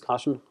different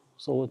discussion.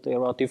 So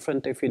there are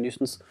different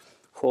definitions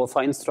for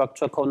fine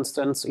structure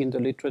constants in the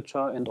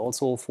literature, and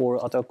also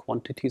for other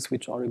quantities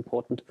which are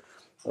important,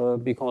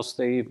 because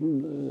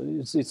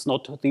it's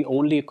not the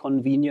only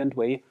convenient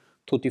way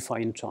to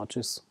define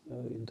charges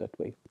in that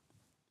way.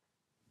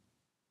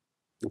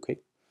 Okay.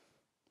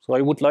 So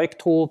I would like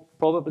to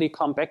probably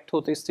come back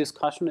to this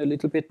discussion a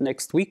little bit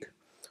next week,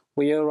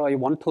 where I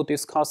want to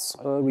discuss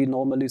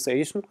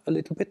renormalization a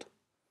little bit.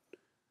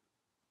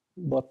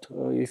 But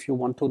if you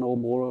want to know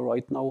more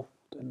right now,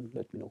 then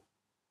let me know.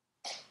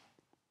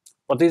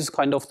 But this is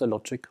kind of the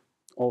logic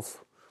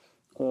of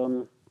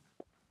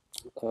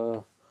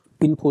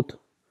input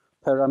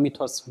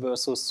parameters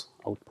versus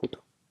output.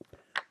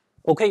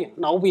 Okay,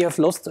 now we have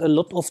lost a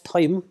lot of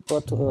time,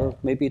 but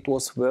maybe it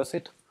was worth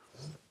it.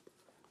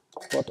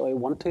 But I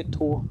wanted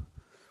to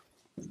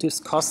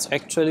discuss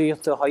actually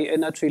the high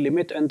energy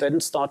limit and then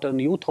start a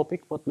new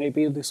topic, but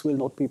maybe this will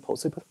not be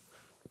possible.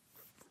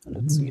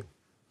 Let's see.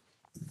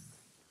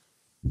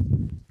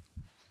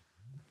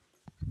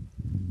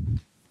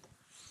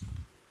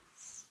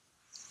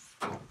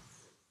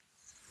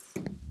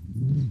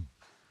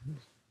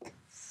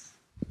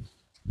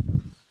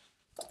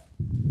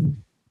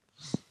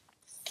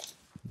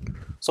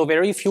 So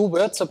very few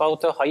words about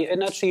the high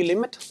energy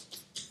limit.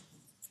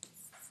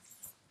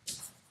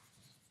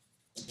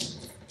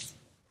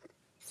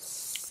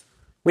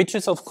 Which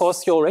is, of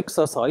course, your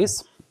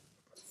exercise.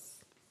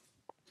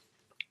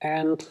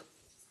 And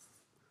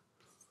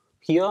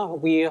here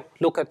we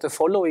look at the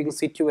following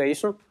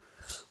situation.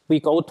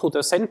 We go to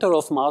the center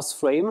of mass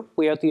frame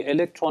where the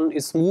electron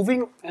is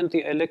moving, and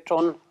the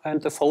electron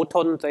and the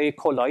photon, they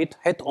collide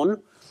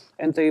head-on,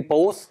 and they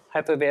both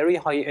have a very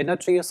high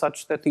energy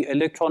such that the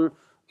electron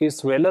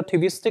is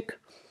relativistic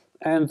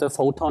and the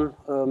photon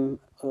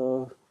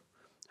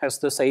has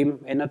the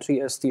same energy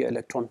as the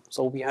electron.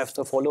 So we have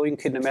the following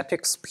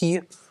kinematics.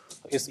 P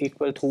is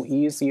equal to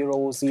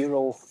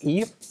E00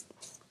 E.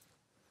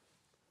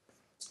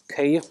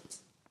 K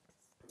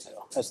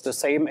has the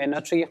same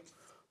energy,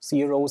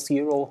 0,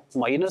 0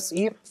 minus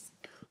E,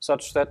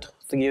 such that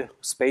the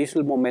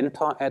spatial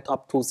momenta add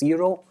up to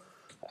 0.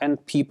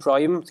 And P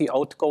prime, the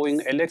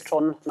outgoing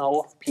electron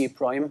now, P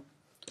prime,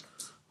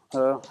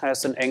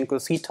 has an angle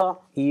theta,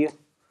 E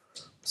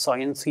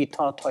sine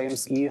theta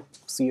times E,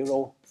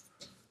 0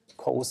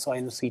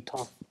 cosine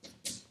theta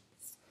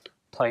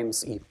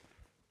times E.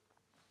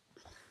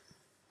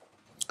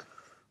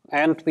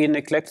 And we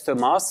neglect the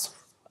mass,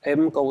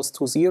 m goes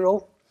to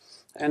 0,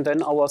 and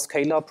then our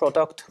scalar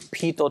product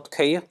P dot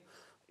k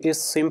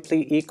is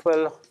simply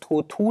equal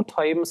to 2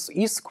 times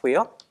E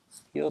square.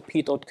 Here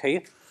P dot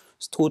k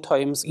is 2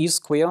 times E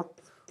square,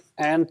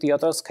 and the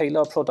other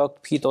scalar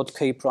product P dot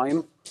k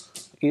prime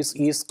is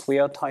E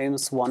square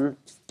times 1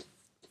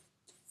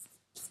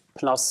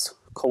 plus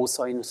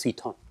cosine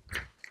theta.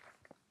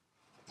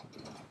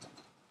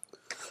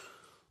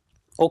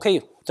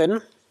 Okay,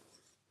 then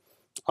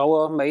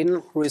our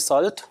main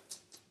result,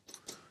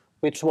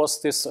 which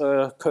was this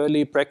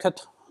curly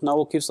bracket,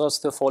 now gives us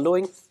the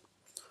following.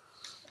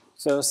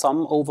 The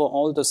sum over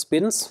all the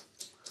spins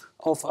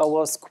of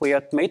our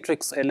squared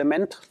matrix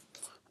element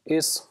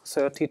is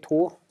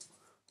 32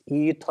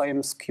 E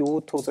times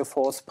Q to the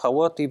 4th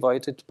power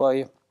divided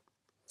by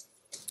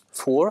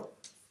 4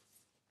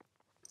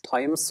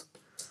 times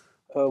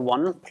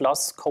 1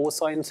 plus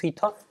cosine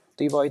theta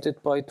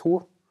divided by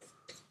 2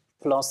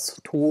 plus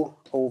 2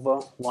 over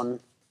 1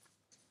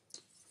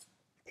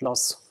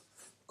 plus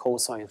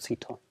cosine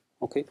theta.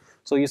 Okay,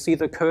 so you see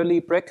the curly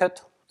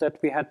bracket that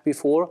we had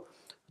before.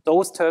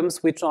 Those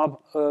terms which are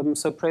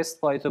suppressed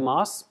by the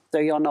mass,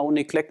 they are now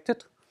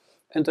neglected.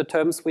 And the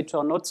terms which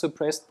are not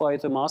suppressed by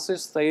the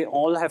masses, they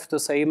all have the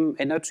same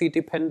energy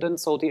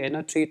dependence, so the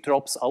energy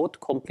drops out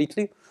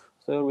completely.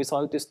 The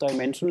result is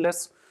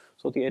dimensionless,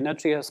 so the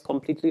energy has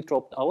completely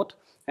dropped out.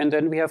 And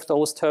then we have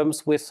those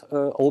terms with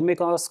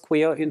omega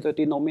square in the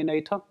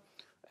denominator,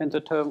 and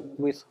the term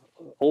with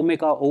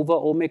omega over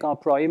omega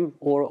prime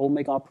or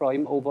omega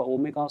prime over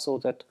omega, so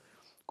that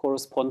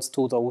corresponds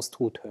to those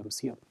two terms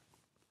here.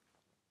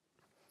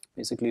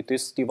 Basically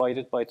this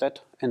divided by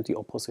that and the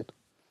opposite.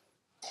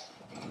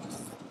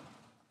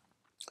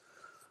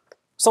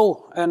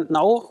 So, and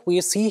now we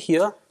see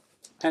here,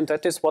 and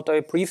that is what I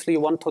briefly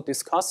want to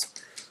discuss,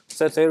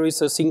 that there is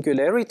a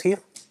singularity,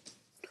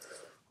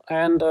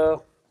 and a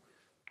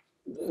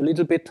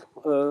little bit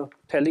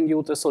telling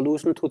you the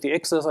solution to the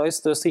exercise.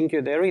 The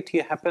singularity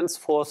happens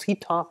for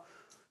theta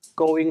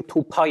going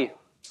to pi,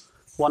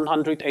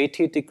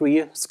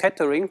 180-degree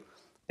scattering,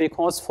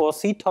 because for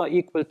theta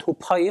equal to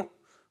pi,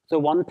 the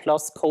 1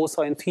 plus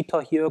cosine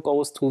theta here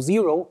goes to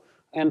 0,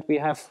 and we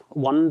have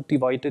 1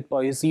 divided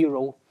by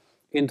 0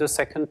 in the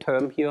second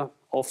term here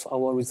of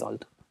our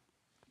result.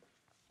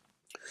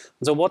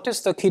 So what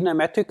is the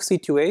kinematic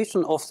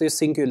situation of this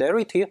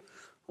singularity?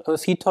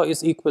 Theta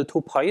is equal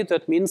to pi.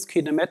 That means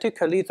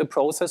kinematically the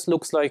process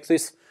looks like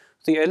this.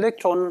 The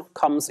electron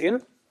comes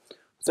in,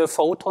 the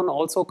photon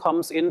also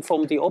comes in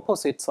from the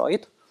opposite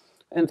side,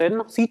 and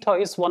then theta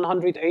is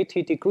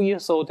 180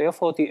 degrees, so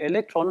therefore the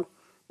electron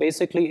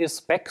basically is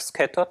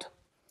backscattered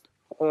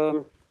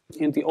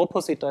in the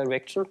opposite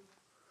direction,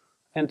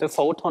 and the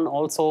photon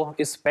also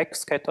is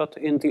backscattered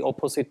in the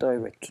opposite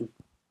direction.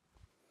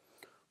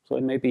 So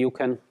maybe you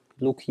can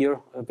look here,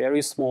 a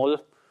very small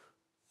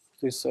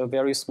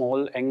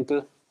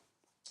angle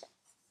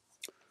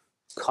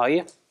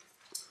chi,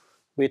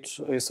 which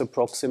is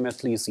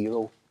approximately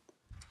 0.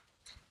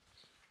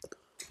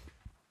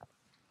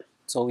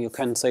 So you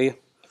can say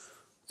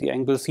the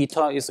angle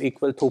theta is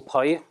equal to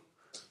pi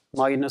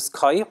minus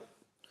chi,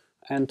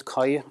 and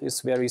chi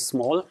is very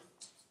small.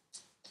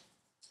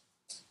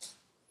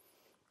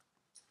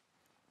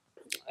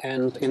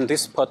 And in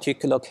this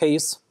particular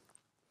case,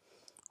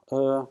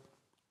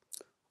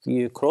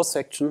 the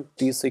cross-section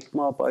d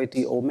sigma by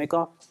d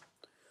omega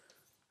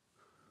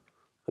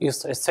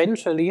is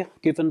essentially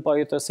given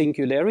by the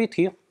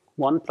singularity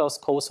 1 plus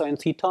cosine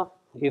theta.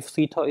 If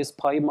theta is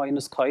pi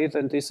minus chi,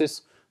 then this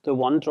is the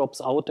 1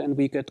 drops out and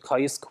we get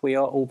chi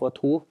square over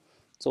 2.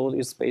 So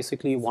it's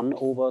basically 1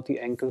 over the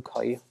angle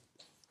chi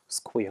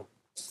square.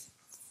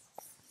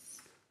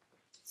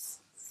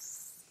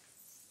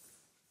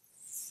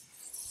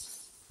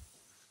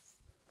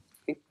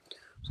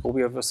 So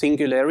we have a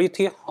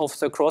singularity of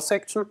the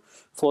cross-section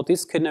for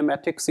this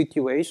kinematic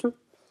situation.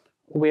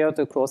 where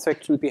the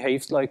cross-section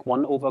behaves like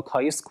 1 over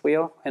chi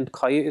square, and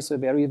chi is a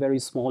very, very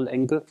small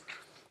angle,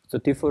 the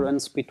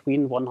difference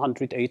between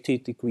 180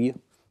 degree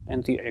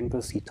and the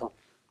angle theta.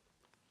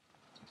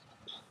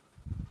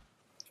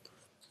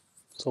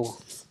 So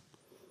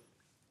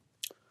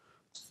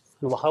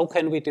how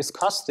can we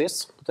discuss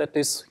this? That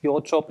is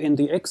your job in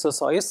the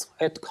exercise.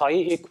 At chi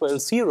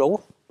equals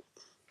 0,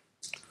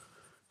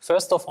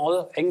 first of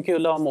all,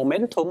 angular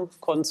momentum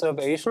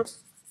conservation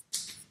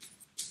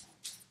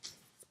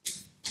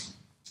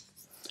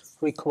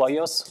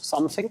requires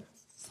something.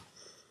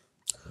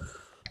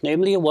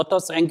 Namely, what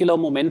does angular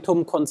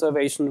momentum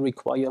conservation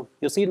require?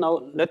 You see,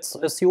 now let's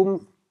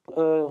assume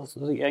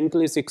the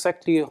angle is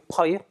exactly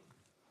pi.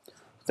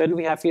 Then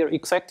we have here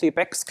exactly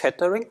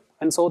backscattering.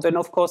 And so then,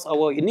 of course,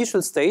 our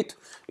initial state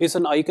is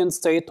an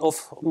eigenstate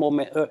of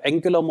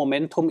angular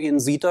momentum in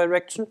z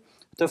direction.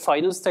 The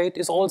final state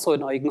is also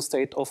an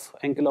eigenstate of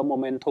angular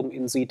momentum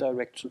in z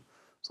direction.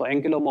 So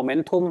angular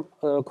momentum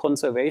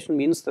conservation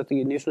means that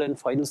the initial and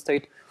final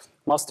state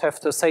must have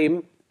the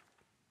same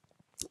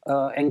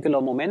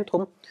angular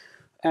momentum.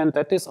 And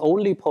that is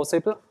only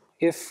possible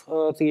if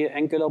the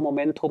angular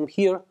momentum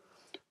here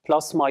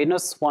plus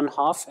minus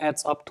 1/2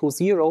 adds up to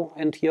 0,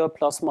 and here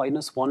plus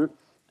minus 1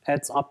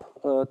 adds up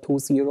to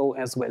 0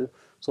 as well.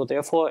 So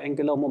therefore,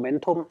 angular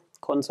momentum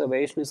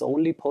conservation is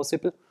only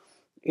possible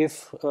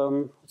if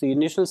the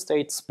initial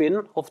state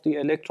spin of the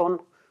electron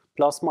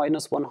plus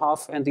minus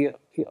 1/2 and the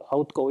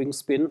outgoing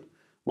spin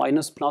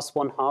minus plus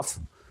 1/2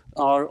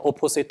 are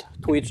opposite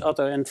to each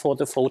other, and for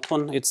the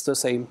photon it's the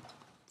same.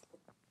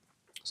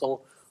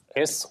 So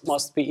S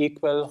must be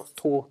equal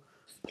to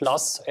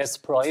plus S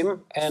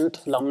prime, and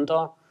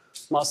lambda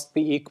must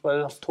be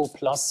equal to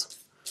plus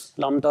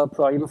lambda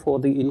prime for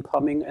the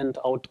incoming and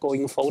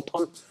outgoing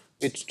photon,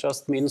 which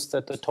just means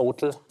that the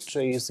total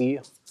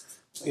Jz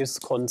is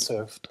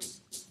conserved.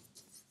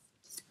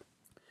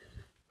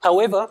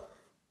 However,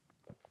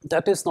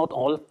 that is not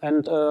all,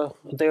 and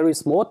there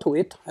is more to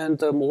it, and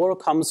the more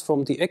comes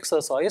from the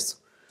exercise.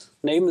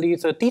 Namely,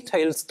 the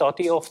detailed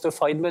study of the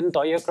Feynman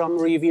diagram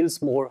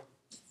reveals more.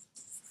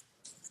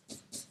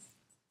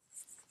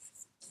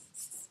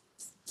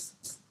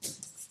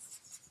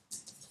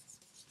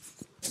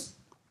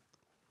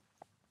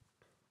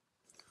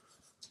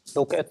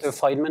 Look at the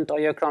Feynman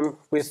diagram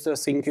with the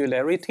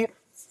singularity.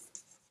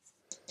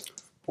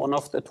 One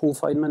of the two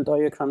Feynman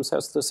diagrams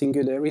has the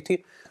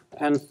singularity.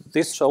 And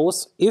this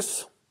shows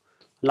if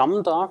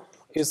lambda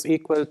is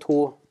equal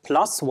to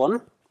plus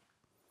 1,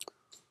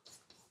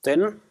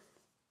 then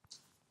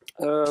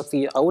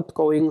the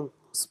outgoing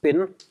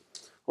spin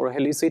or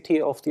helicity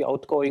of the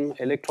outgoing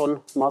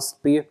electron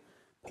must be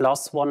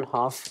plus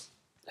 1/2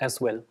 as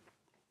well.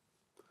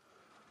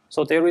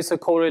 So there is a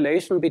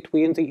correlation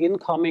between the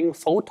incoming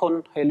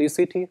photon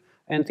helicity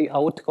and the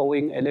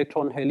outgoing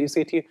electron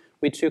helicity,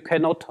 which you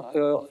cannot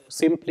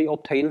simply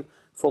obtain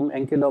from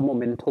angular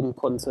momentum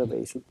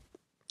conservation.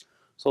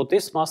 So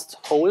this must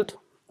hold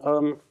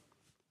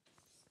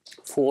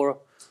for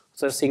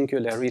the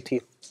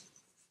singularity.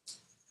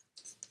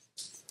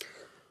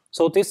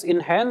 So this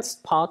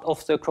enhanced part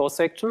of the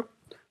cross-section,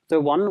 the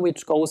one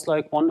which goes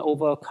like 1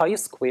 over chi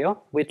square,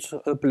 which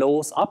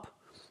blows up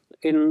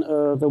in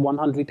the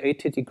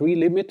 180 degree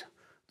limit,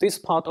 this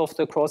part of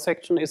the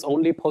cross-section is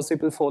only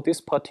possible for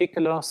this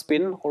particular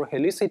spin or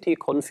helicity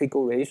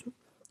configuration.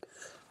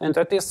 And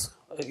that is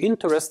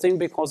interesting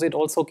because it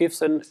also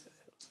gives an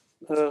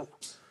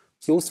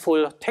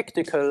useful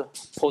technical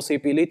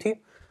possibility.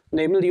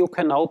 Namely, you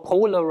can now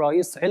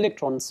polarize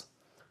electrons.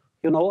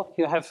 You know,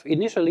 you have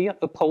initially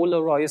a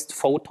polarized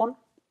photon,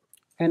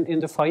 and in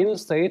the final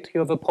state, you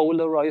have a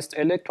polarized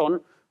electron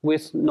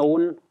with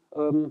known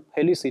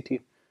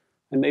helicity.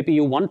 And maybe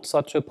you want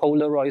such a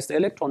polarized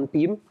electron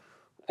beam.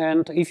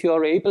 And if you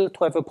are able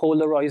to have a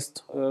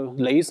polarized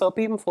laser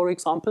beam, for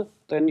example,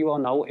 then you are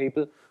now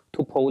able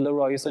to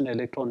polarize an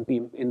electron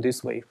beam in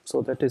this way.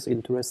 So that is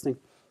interesting.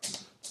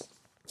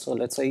 So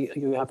let's say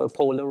you have a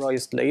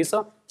polarized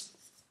laser.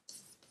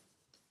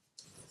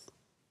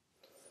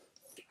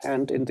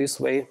 And in this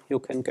way, you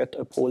can get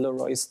a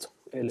polarized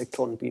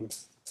electron beam.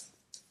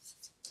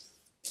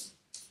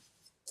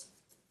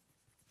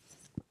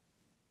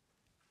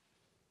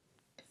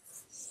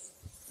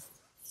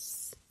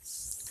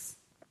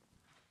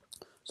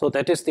 So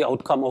that is the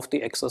outcome of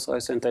the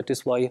exercise, and that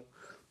is why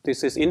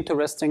this is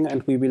interesting,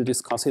 and we will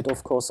discuss it,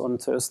 of course, on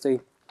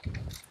Thursday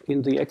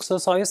in the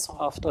exercise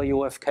after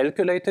you have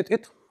calculated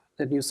it.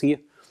 Then you see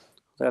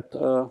that,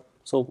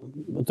 so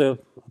the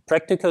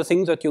practical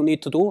thing that you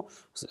need to do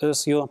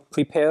is you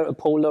prepare a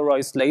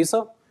polarized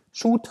laser,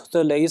 shoot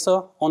the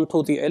laser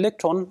onto the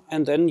electron,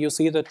 and then you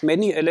see that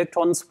many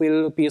electrons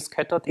will be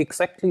scattered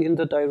exactly in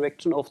the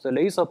direction of the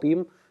laser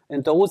beam,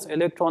 and those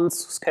electrons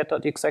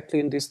scattered exactly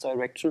in this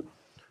direction,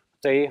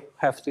 they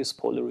have this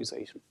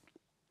polarization.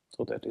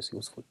 So that is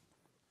useful.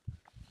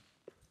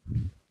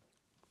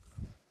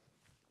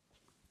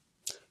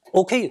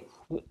 Okay,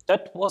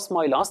 that was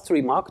my last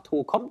remark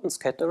to Compton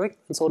scattering.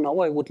 And so now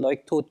I would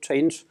like to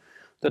change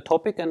the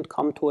topic and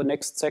come to a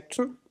next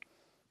section.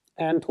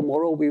 and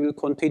tomorrow we will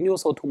continue.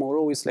 So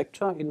tomorrow is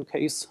lecture in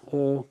case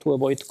to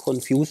avoid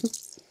confusion.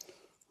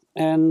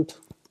 And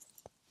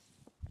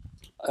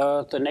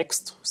the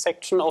next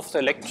section of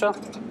the lecture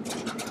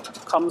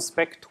comes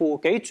back to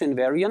gauge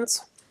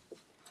invariance.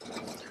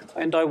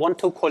 And I want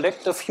to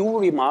collect a few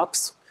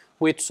remarks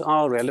which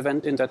are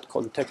relevant in that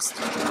context.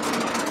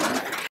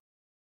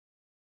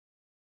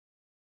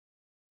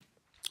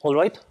 All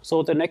right,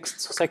 so the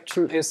next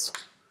section is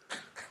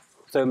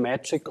the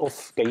magic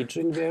of gauge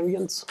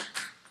invariance.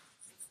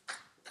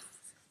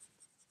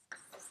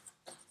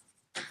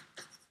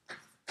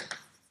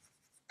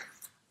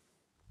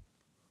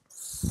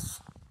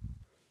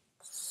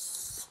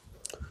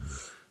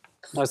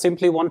 I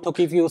simply want to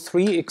give you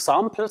 3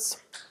 examples,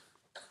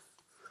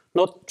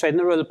 not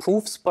general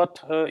proofs, but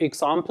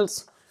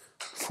examples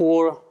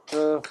for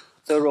the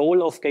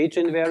role of gauge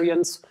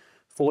invariance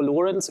for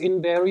Lorentz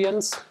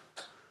invariance,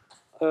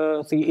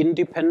 the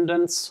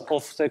independence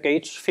of the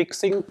gauge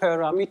fixing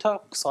parameter,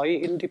 psi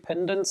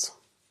independence,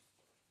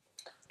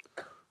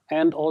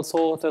 and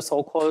also the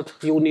so-called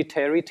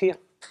unitarity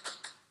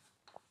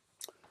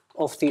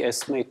of the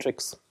S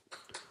matrix.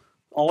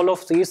 All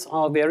of these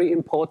are very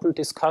important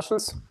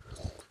discussions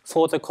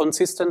for the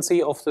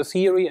consistency of the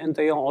theory, and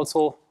they are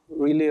also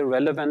really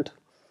relevant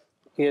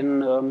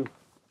in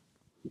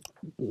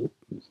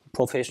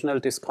professional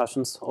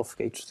discussions of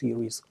gauge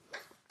theories.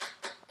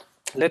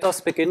 Let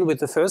us begin with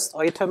the first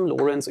item,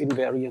 Lorentz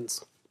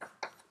invariance.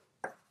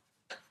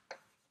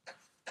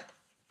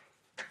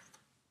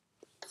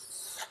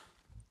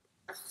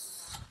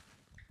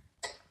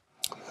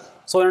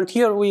 So, and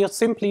here we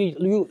simply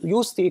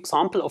use the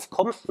example of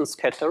Compton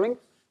scattering.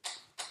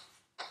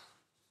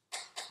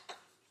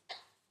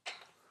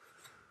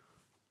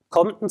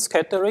 Compton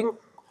scattering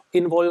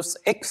involves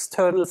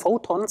external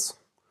photons,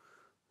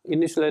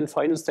 initial and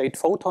final state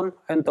photon,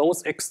 and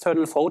those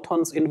external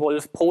photons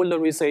involve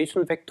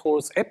polarization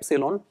vectors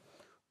epsilon.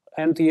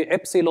 And the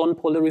epsilon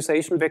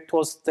polarization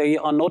vectors, they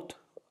are not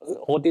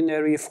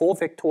ordinary 4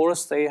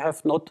 vectors, they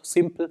have not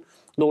simple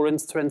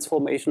Lorentz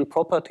transformation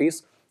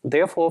properties.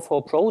 Therefore,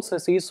 for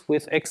processes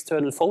with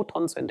external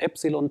photons and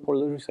epsilon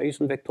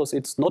polarization vectors,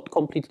 it's not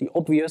completely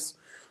obvious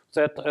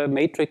that a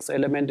matrix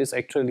element is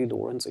actually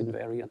Lorentz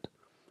invariant.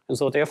 And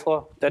so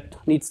therefore, that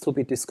needs to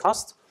be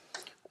discussed.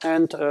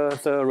 And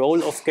the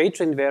role of gauge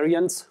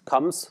invariance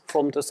comes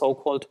from the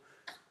so-called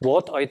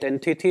Ward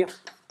identity,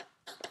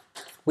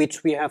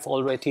 which we have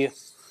already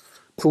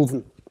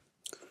proven.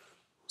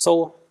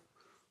 So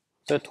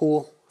the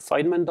 2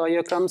 Feynman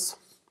diagrams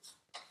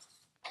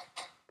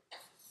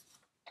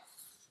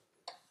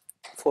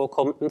for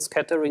Compton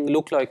scattering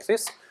look like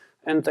this,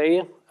 and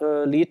they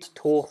lead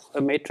to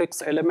a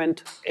matrix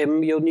element M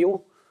mu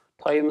nu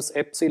times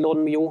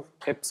epsilon mu,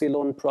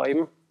 epsilon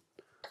prime,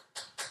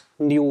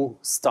 nu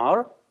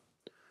star.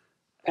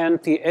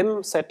 And the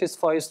M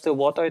satisfies the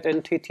Ward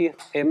identity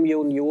M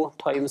mu nu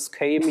times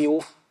K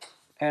mu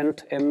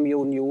and M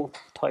mu nu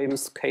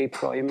times K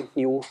prime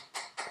nu.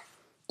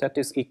 That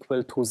is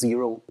equal to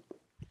 0.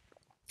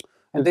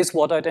 And this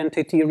Ward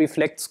identity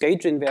reflects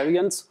gauge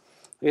invariance.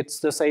 It's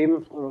the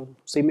same or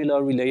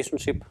similar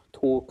relationship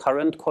to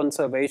current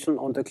conservation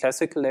on the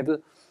classical level,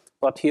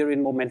 but here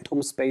in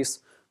momentum space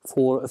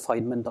for a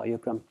Feynman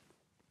diagram.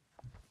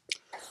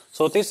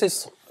 So this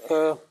is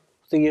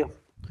the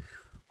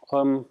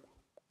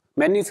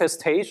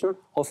manifestation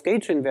of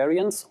gauge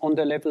invariance on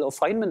the level of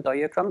Feynman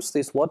diagrams,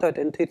 this Ward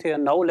identity.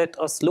 And now let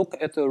us look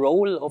at the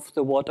role of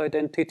the Ward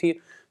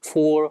identity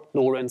for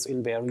Lorentz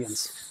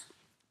invariance.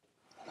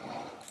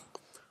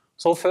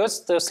 So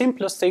first, the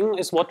simplest thing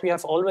is what we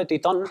have already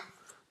done.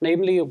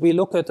 Namely, we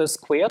look at a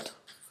squared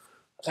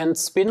and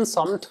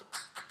spin-summed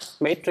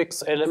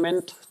matrix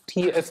element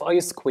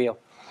TFI square.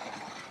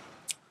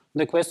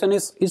 The question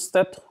is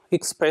that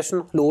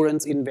expression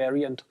Lorentz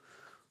invariant?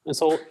 And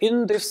so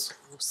in this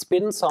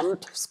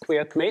spin-summed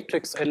squared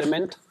matrix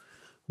element,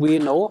 we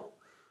know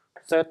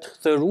that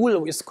the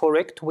rule is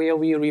correct where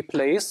we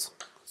replace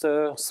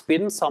the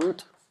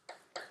spin-summed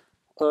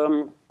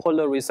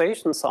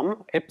polarization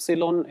sum,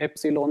 epsilon,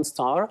 epsilon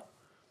star,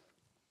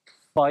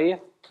 by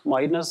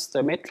minus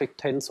the metric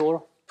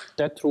tensor.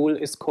 That rule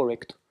is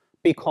correct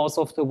because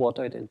of the Ward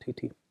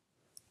identity.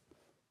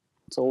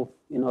 So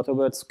in other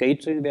words,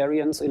 gauge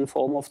invariance in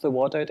form of the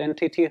Ward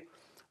identity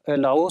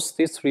allows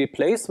this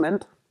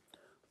replacement,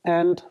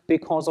 and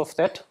because of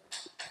that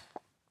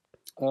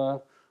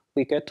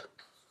we get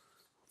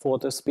for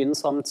the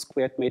spin-summed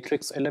squared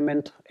matrix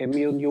element M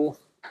mu nu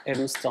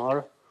M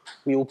star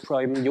mu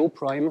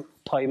prime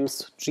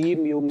times G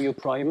mu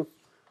prime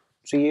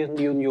G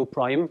nu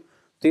prime.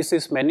 This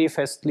is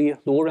manifestly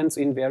Lorentz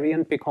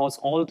invariant because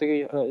all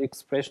the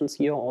expressions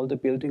here, all the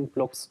building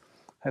blocks,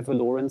 have a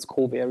Lorentz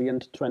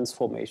covariant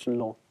transformation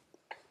law.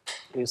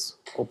 Is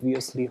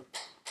obviously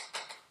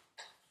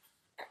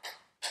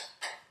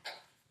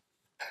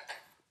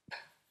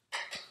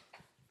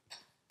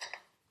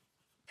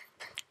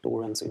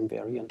Lorentz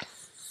invariant.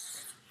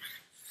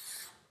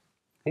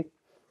 Okay.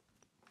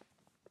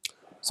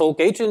 So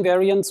gauge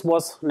invariance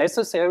was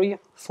necessary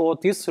for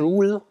this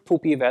rule to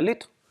be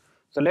valid,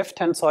 the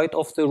left-hand side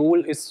of the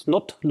rule is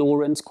not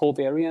Lorentz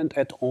covariant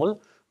at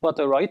all, but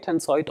the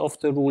right-hand side of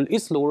the rule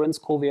is Lorentz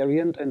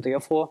covariant, and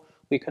therefore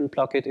we can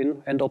plug it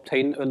in and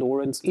obtain a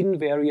Lorentz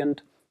invariant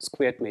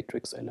squared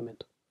matrix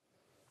element.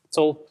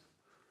 So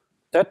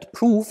that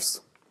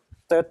proves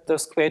that the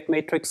squared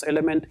matrix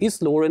element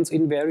is Lorentz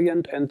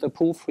invariant, and the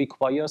proof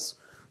requires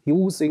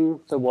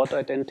using the Watt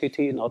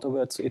identity. In other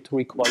words, it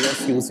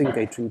requires using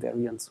gauge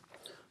invariance.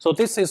 So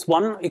this is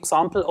one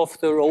example of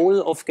the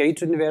role of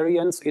gauge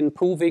invariance in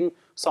proving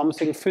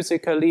something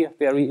physically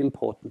very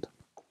important.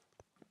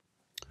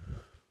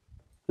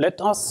 Let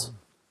us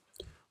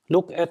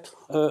look at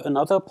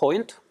another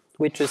point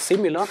which is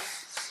similar.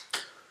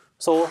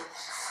 So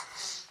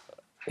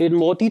in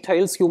more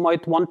details, you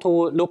might want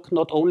to look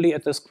not only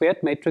at the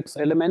squared matrix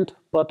element,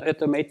 but at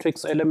the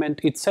matrix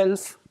element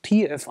itself,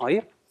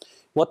 TFI.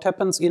 What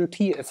happens in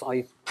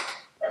TFI?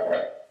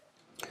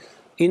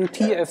 In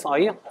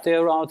TFI,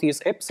 there are these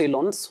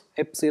epsilons,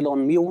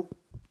 epsilon mu,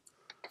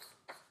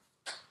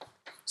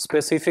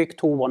 specific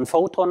to one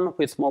photon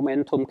with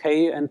momentum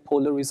k and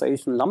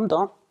polarization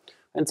lambda.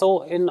 And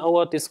so in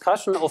our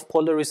discussion of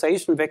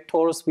polarization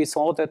vectors, we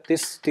saw that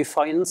this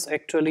defines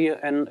actually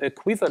an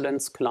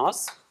equivalence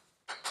class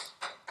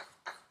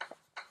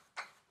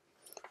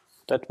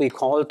that we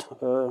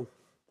called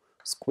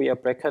square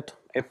bracket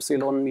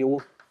epsilon mu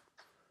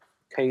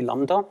k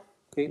lambda,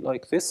 okay,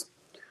 like this,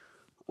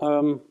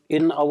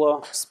 in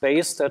our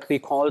space that we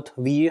called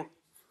V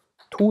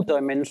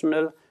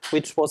two-dimensional,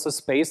 which was a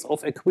space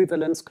of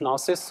equivalence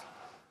classes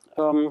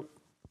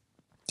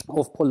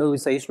of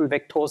polarization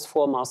vectors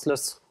for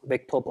massless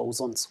vector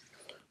bosons.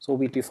 So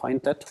we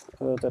defined that.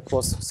 That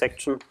was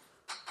section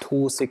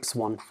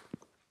 261.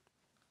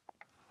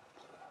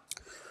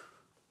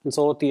 And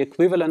so the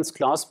equivalence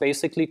class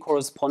basically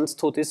corresponds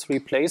to this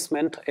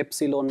replacement.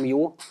 Epsilon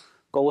mu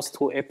goes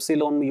to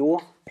epsilon mu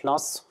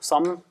plus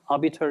some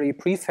arbitrary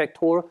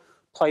prefactor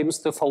times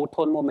the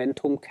photon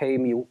momentum k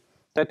mu.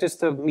 That is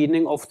the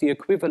meaning of the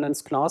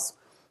equivalence class,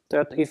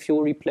 that if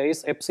you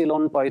replace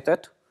epsilon by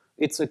that,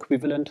 it's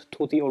equivalent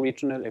to the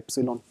original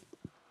epsilon.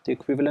 The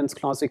equivalence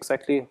class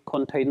exactly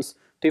contains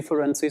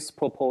differences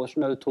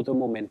proportional to the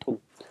momentum.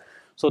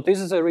 So this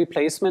is a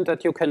replacement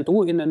that you can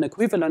do in an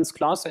equivalence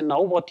class. And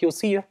now what you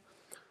see,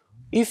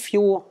 if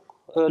you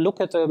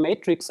look at the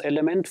matrix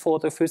element for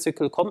the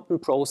physical Compton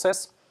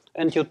process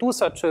and you do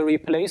such a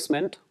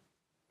replacement,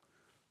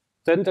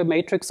 then the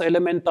matrix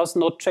element does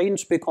not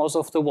change because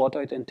of the Watt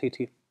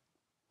identity.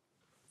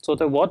 So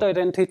the Watt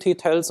identity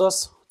tells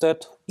us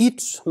that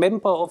each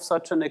member of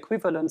such an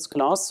equivalence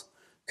class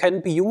can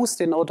be used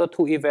in order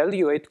to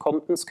evaluate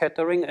Compton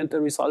scattering, and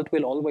the result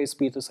will always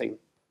be the same.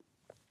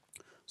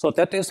 So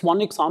that is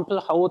one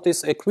example how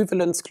this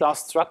equivalence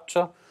class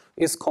structure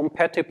is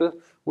compatible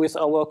with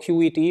our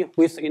QED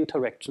with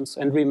interactions.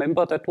 And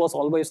remember, that was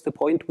always the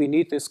point. We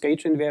need these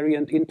gauge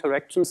invariant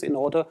interactions in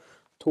order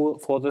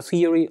for the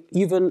theory,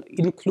 even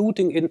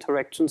including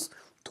interactions,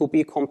 to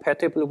be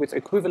compatible with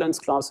equivalence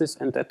classes,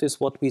 and that is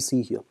what we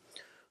see here.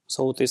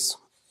 So this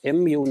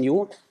mu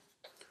nu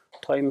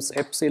times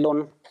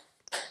epsilon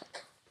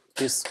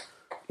is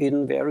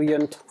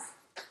invariant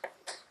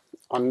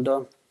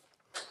under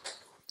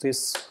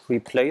this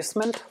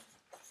replacement.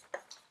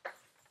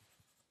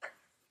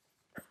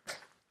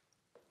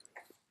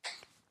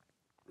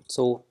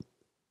 So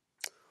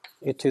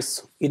it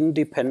is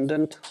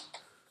independent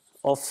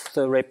of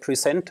the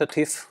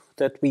representative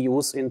that we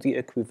use in the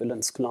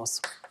equivalence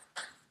class.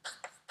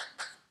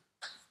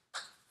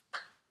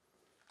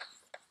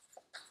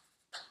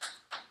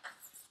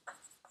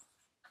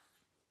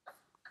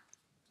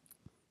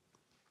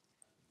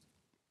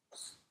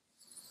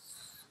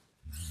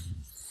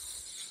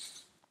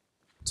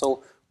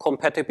 So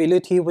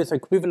compatibility with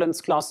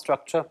equivalence class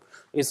structure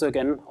is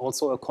again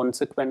also a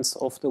consequence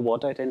of the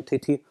Watt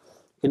identity,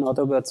 in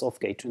other words, of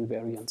gauge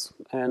invariance.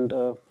 And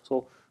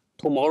so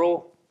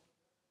tomorrow,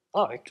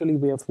 actually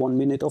we have 1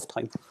 minute of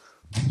time.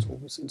 So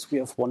since we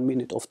have 1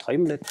 minute of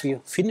time, let me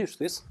finish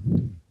this.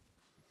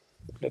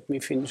 Let me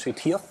finish it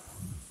here.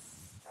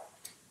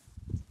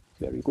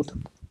 Very good.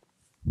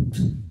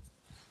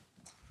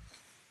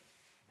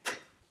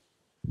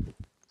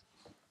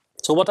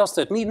 So what does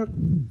that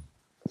mean?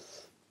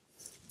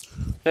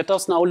 Let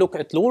us now look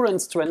at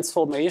Lorentz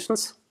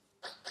transformations.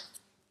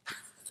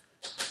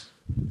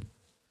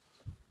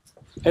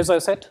 As I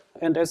said,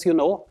 and as you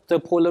know, the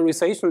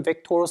polarization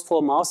vectors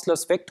for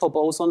massless vector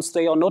bosons,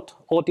 they are not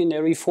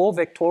ordinary 4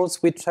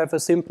 vectors which have a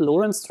simple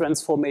Lorentz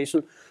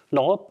transformation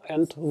law,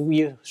 and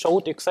we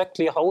showed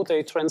exactly how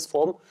they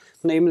transform,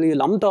 namely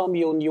lambda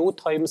mu nu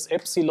times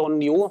epsilon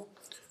nu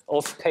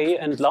of k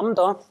and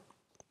lambda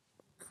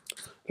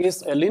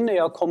is a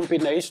linear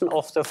combination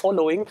of the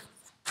following,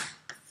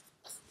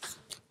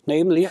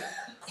 namely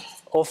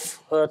of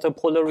the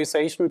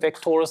polarization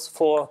vectors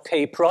for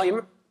k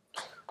prime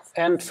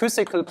and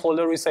physical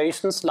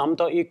polarizations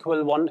lambda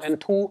equal 1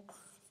 and 2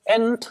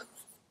 and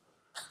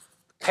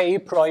k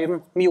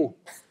prime mu.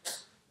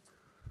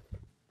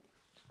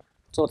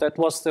 So that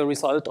was the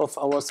result of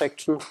our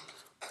section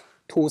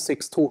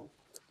 262.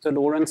 the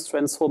Lorentz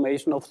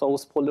transformation of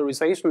those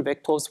polarization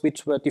vectors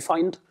which were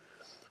defined.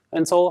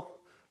 And so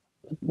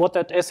what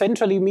that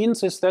essentially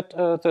means is that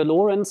the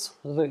Lorentz,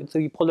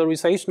 the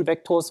polarization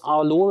vectors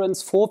are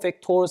Lorentz 4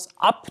 vectors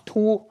up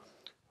to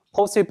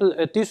possible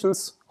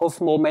additions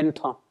of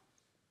momenta.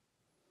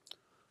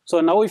 So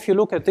now if you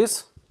look at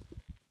this,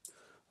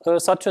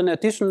 such an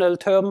additional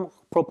term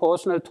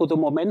proportional to the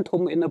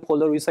momentum in a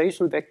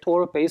polarization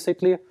vector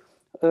basically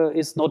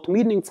is not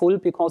meaningful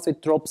because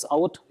it drops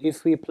out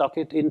if we plug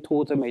it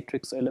into the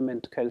matrix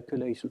element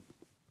calculation.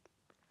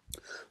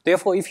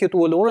 Therefore, if you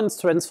do a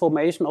Lorentz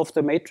transformation of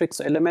the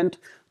matrix element,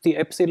 the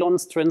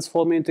epsilons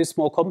transform in this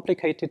more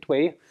complicated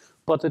way,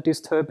 but the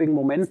disturbing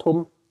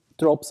momentum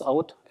drops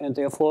out, and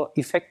therefore,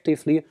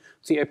 effectively,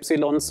 the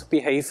epsilons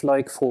behave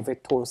like 4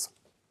 vectors.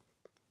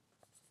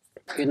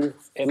 In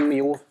m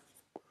mu,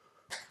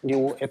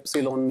 nu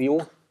epsilon mu,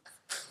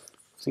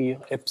 the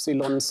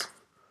epsilons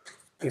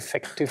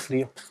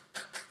effectively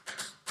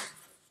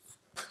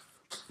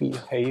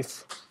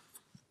behave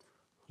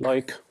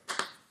like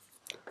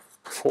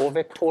 4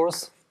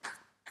 vectors,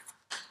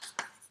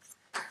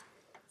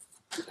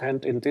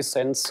 and in this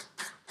sense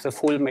the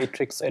full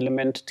matrix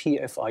element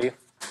TFI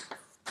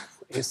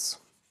is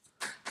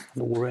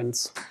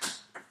Lorentz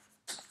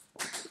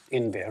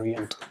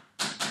invariant.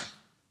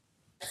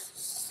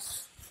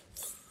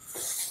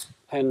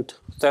 And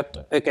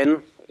that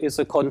again is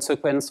a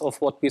consequence of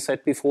what we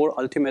said before.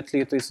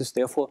 Ultimately, this is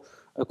therefore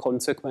a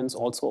consequence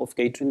also of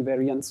gauge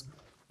invariance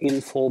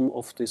in form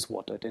of this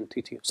Watt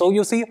identity. So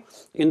you see,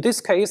 in this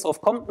case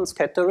of Compton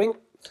scattering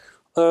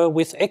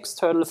with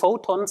external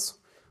photons,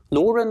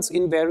 Lorentz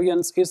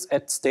invariance is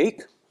at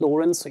stake.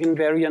 Lorentz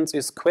invariance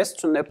is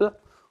questionable,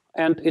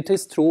 and it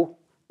is true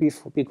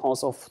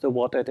because of the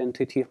Watt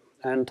identity.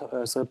 And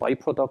as a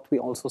byproduct, we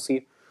also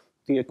see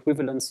the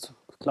equivalence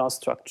class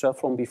structure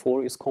from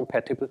before is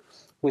compatible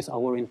with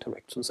our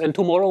interactions. And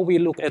tomorrow we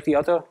look at the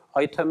other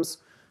items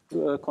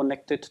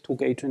connected to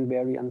gauge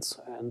invariance,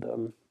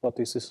 and but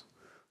this is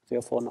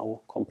therefore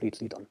now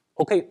completely done.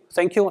 Okay,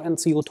 thank you and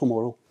see you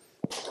tomorrow.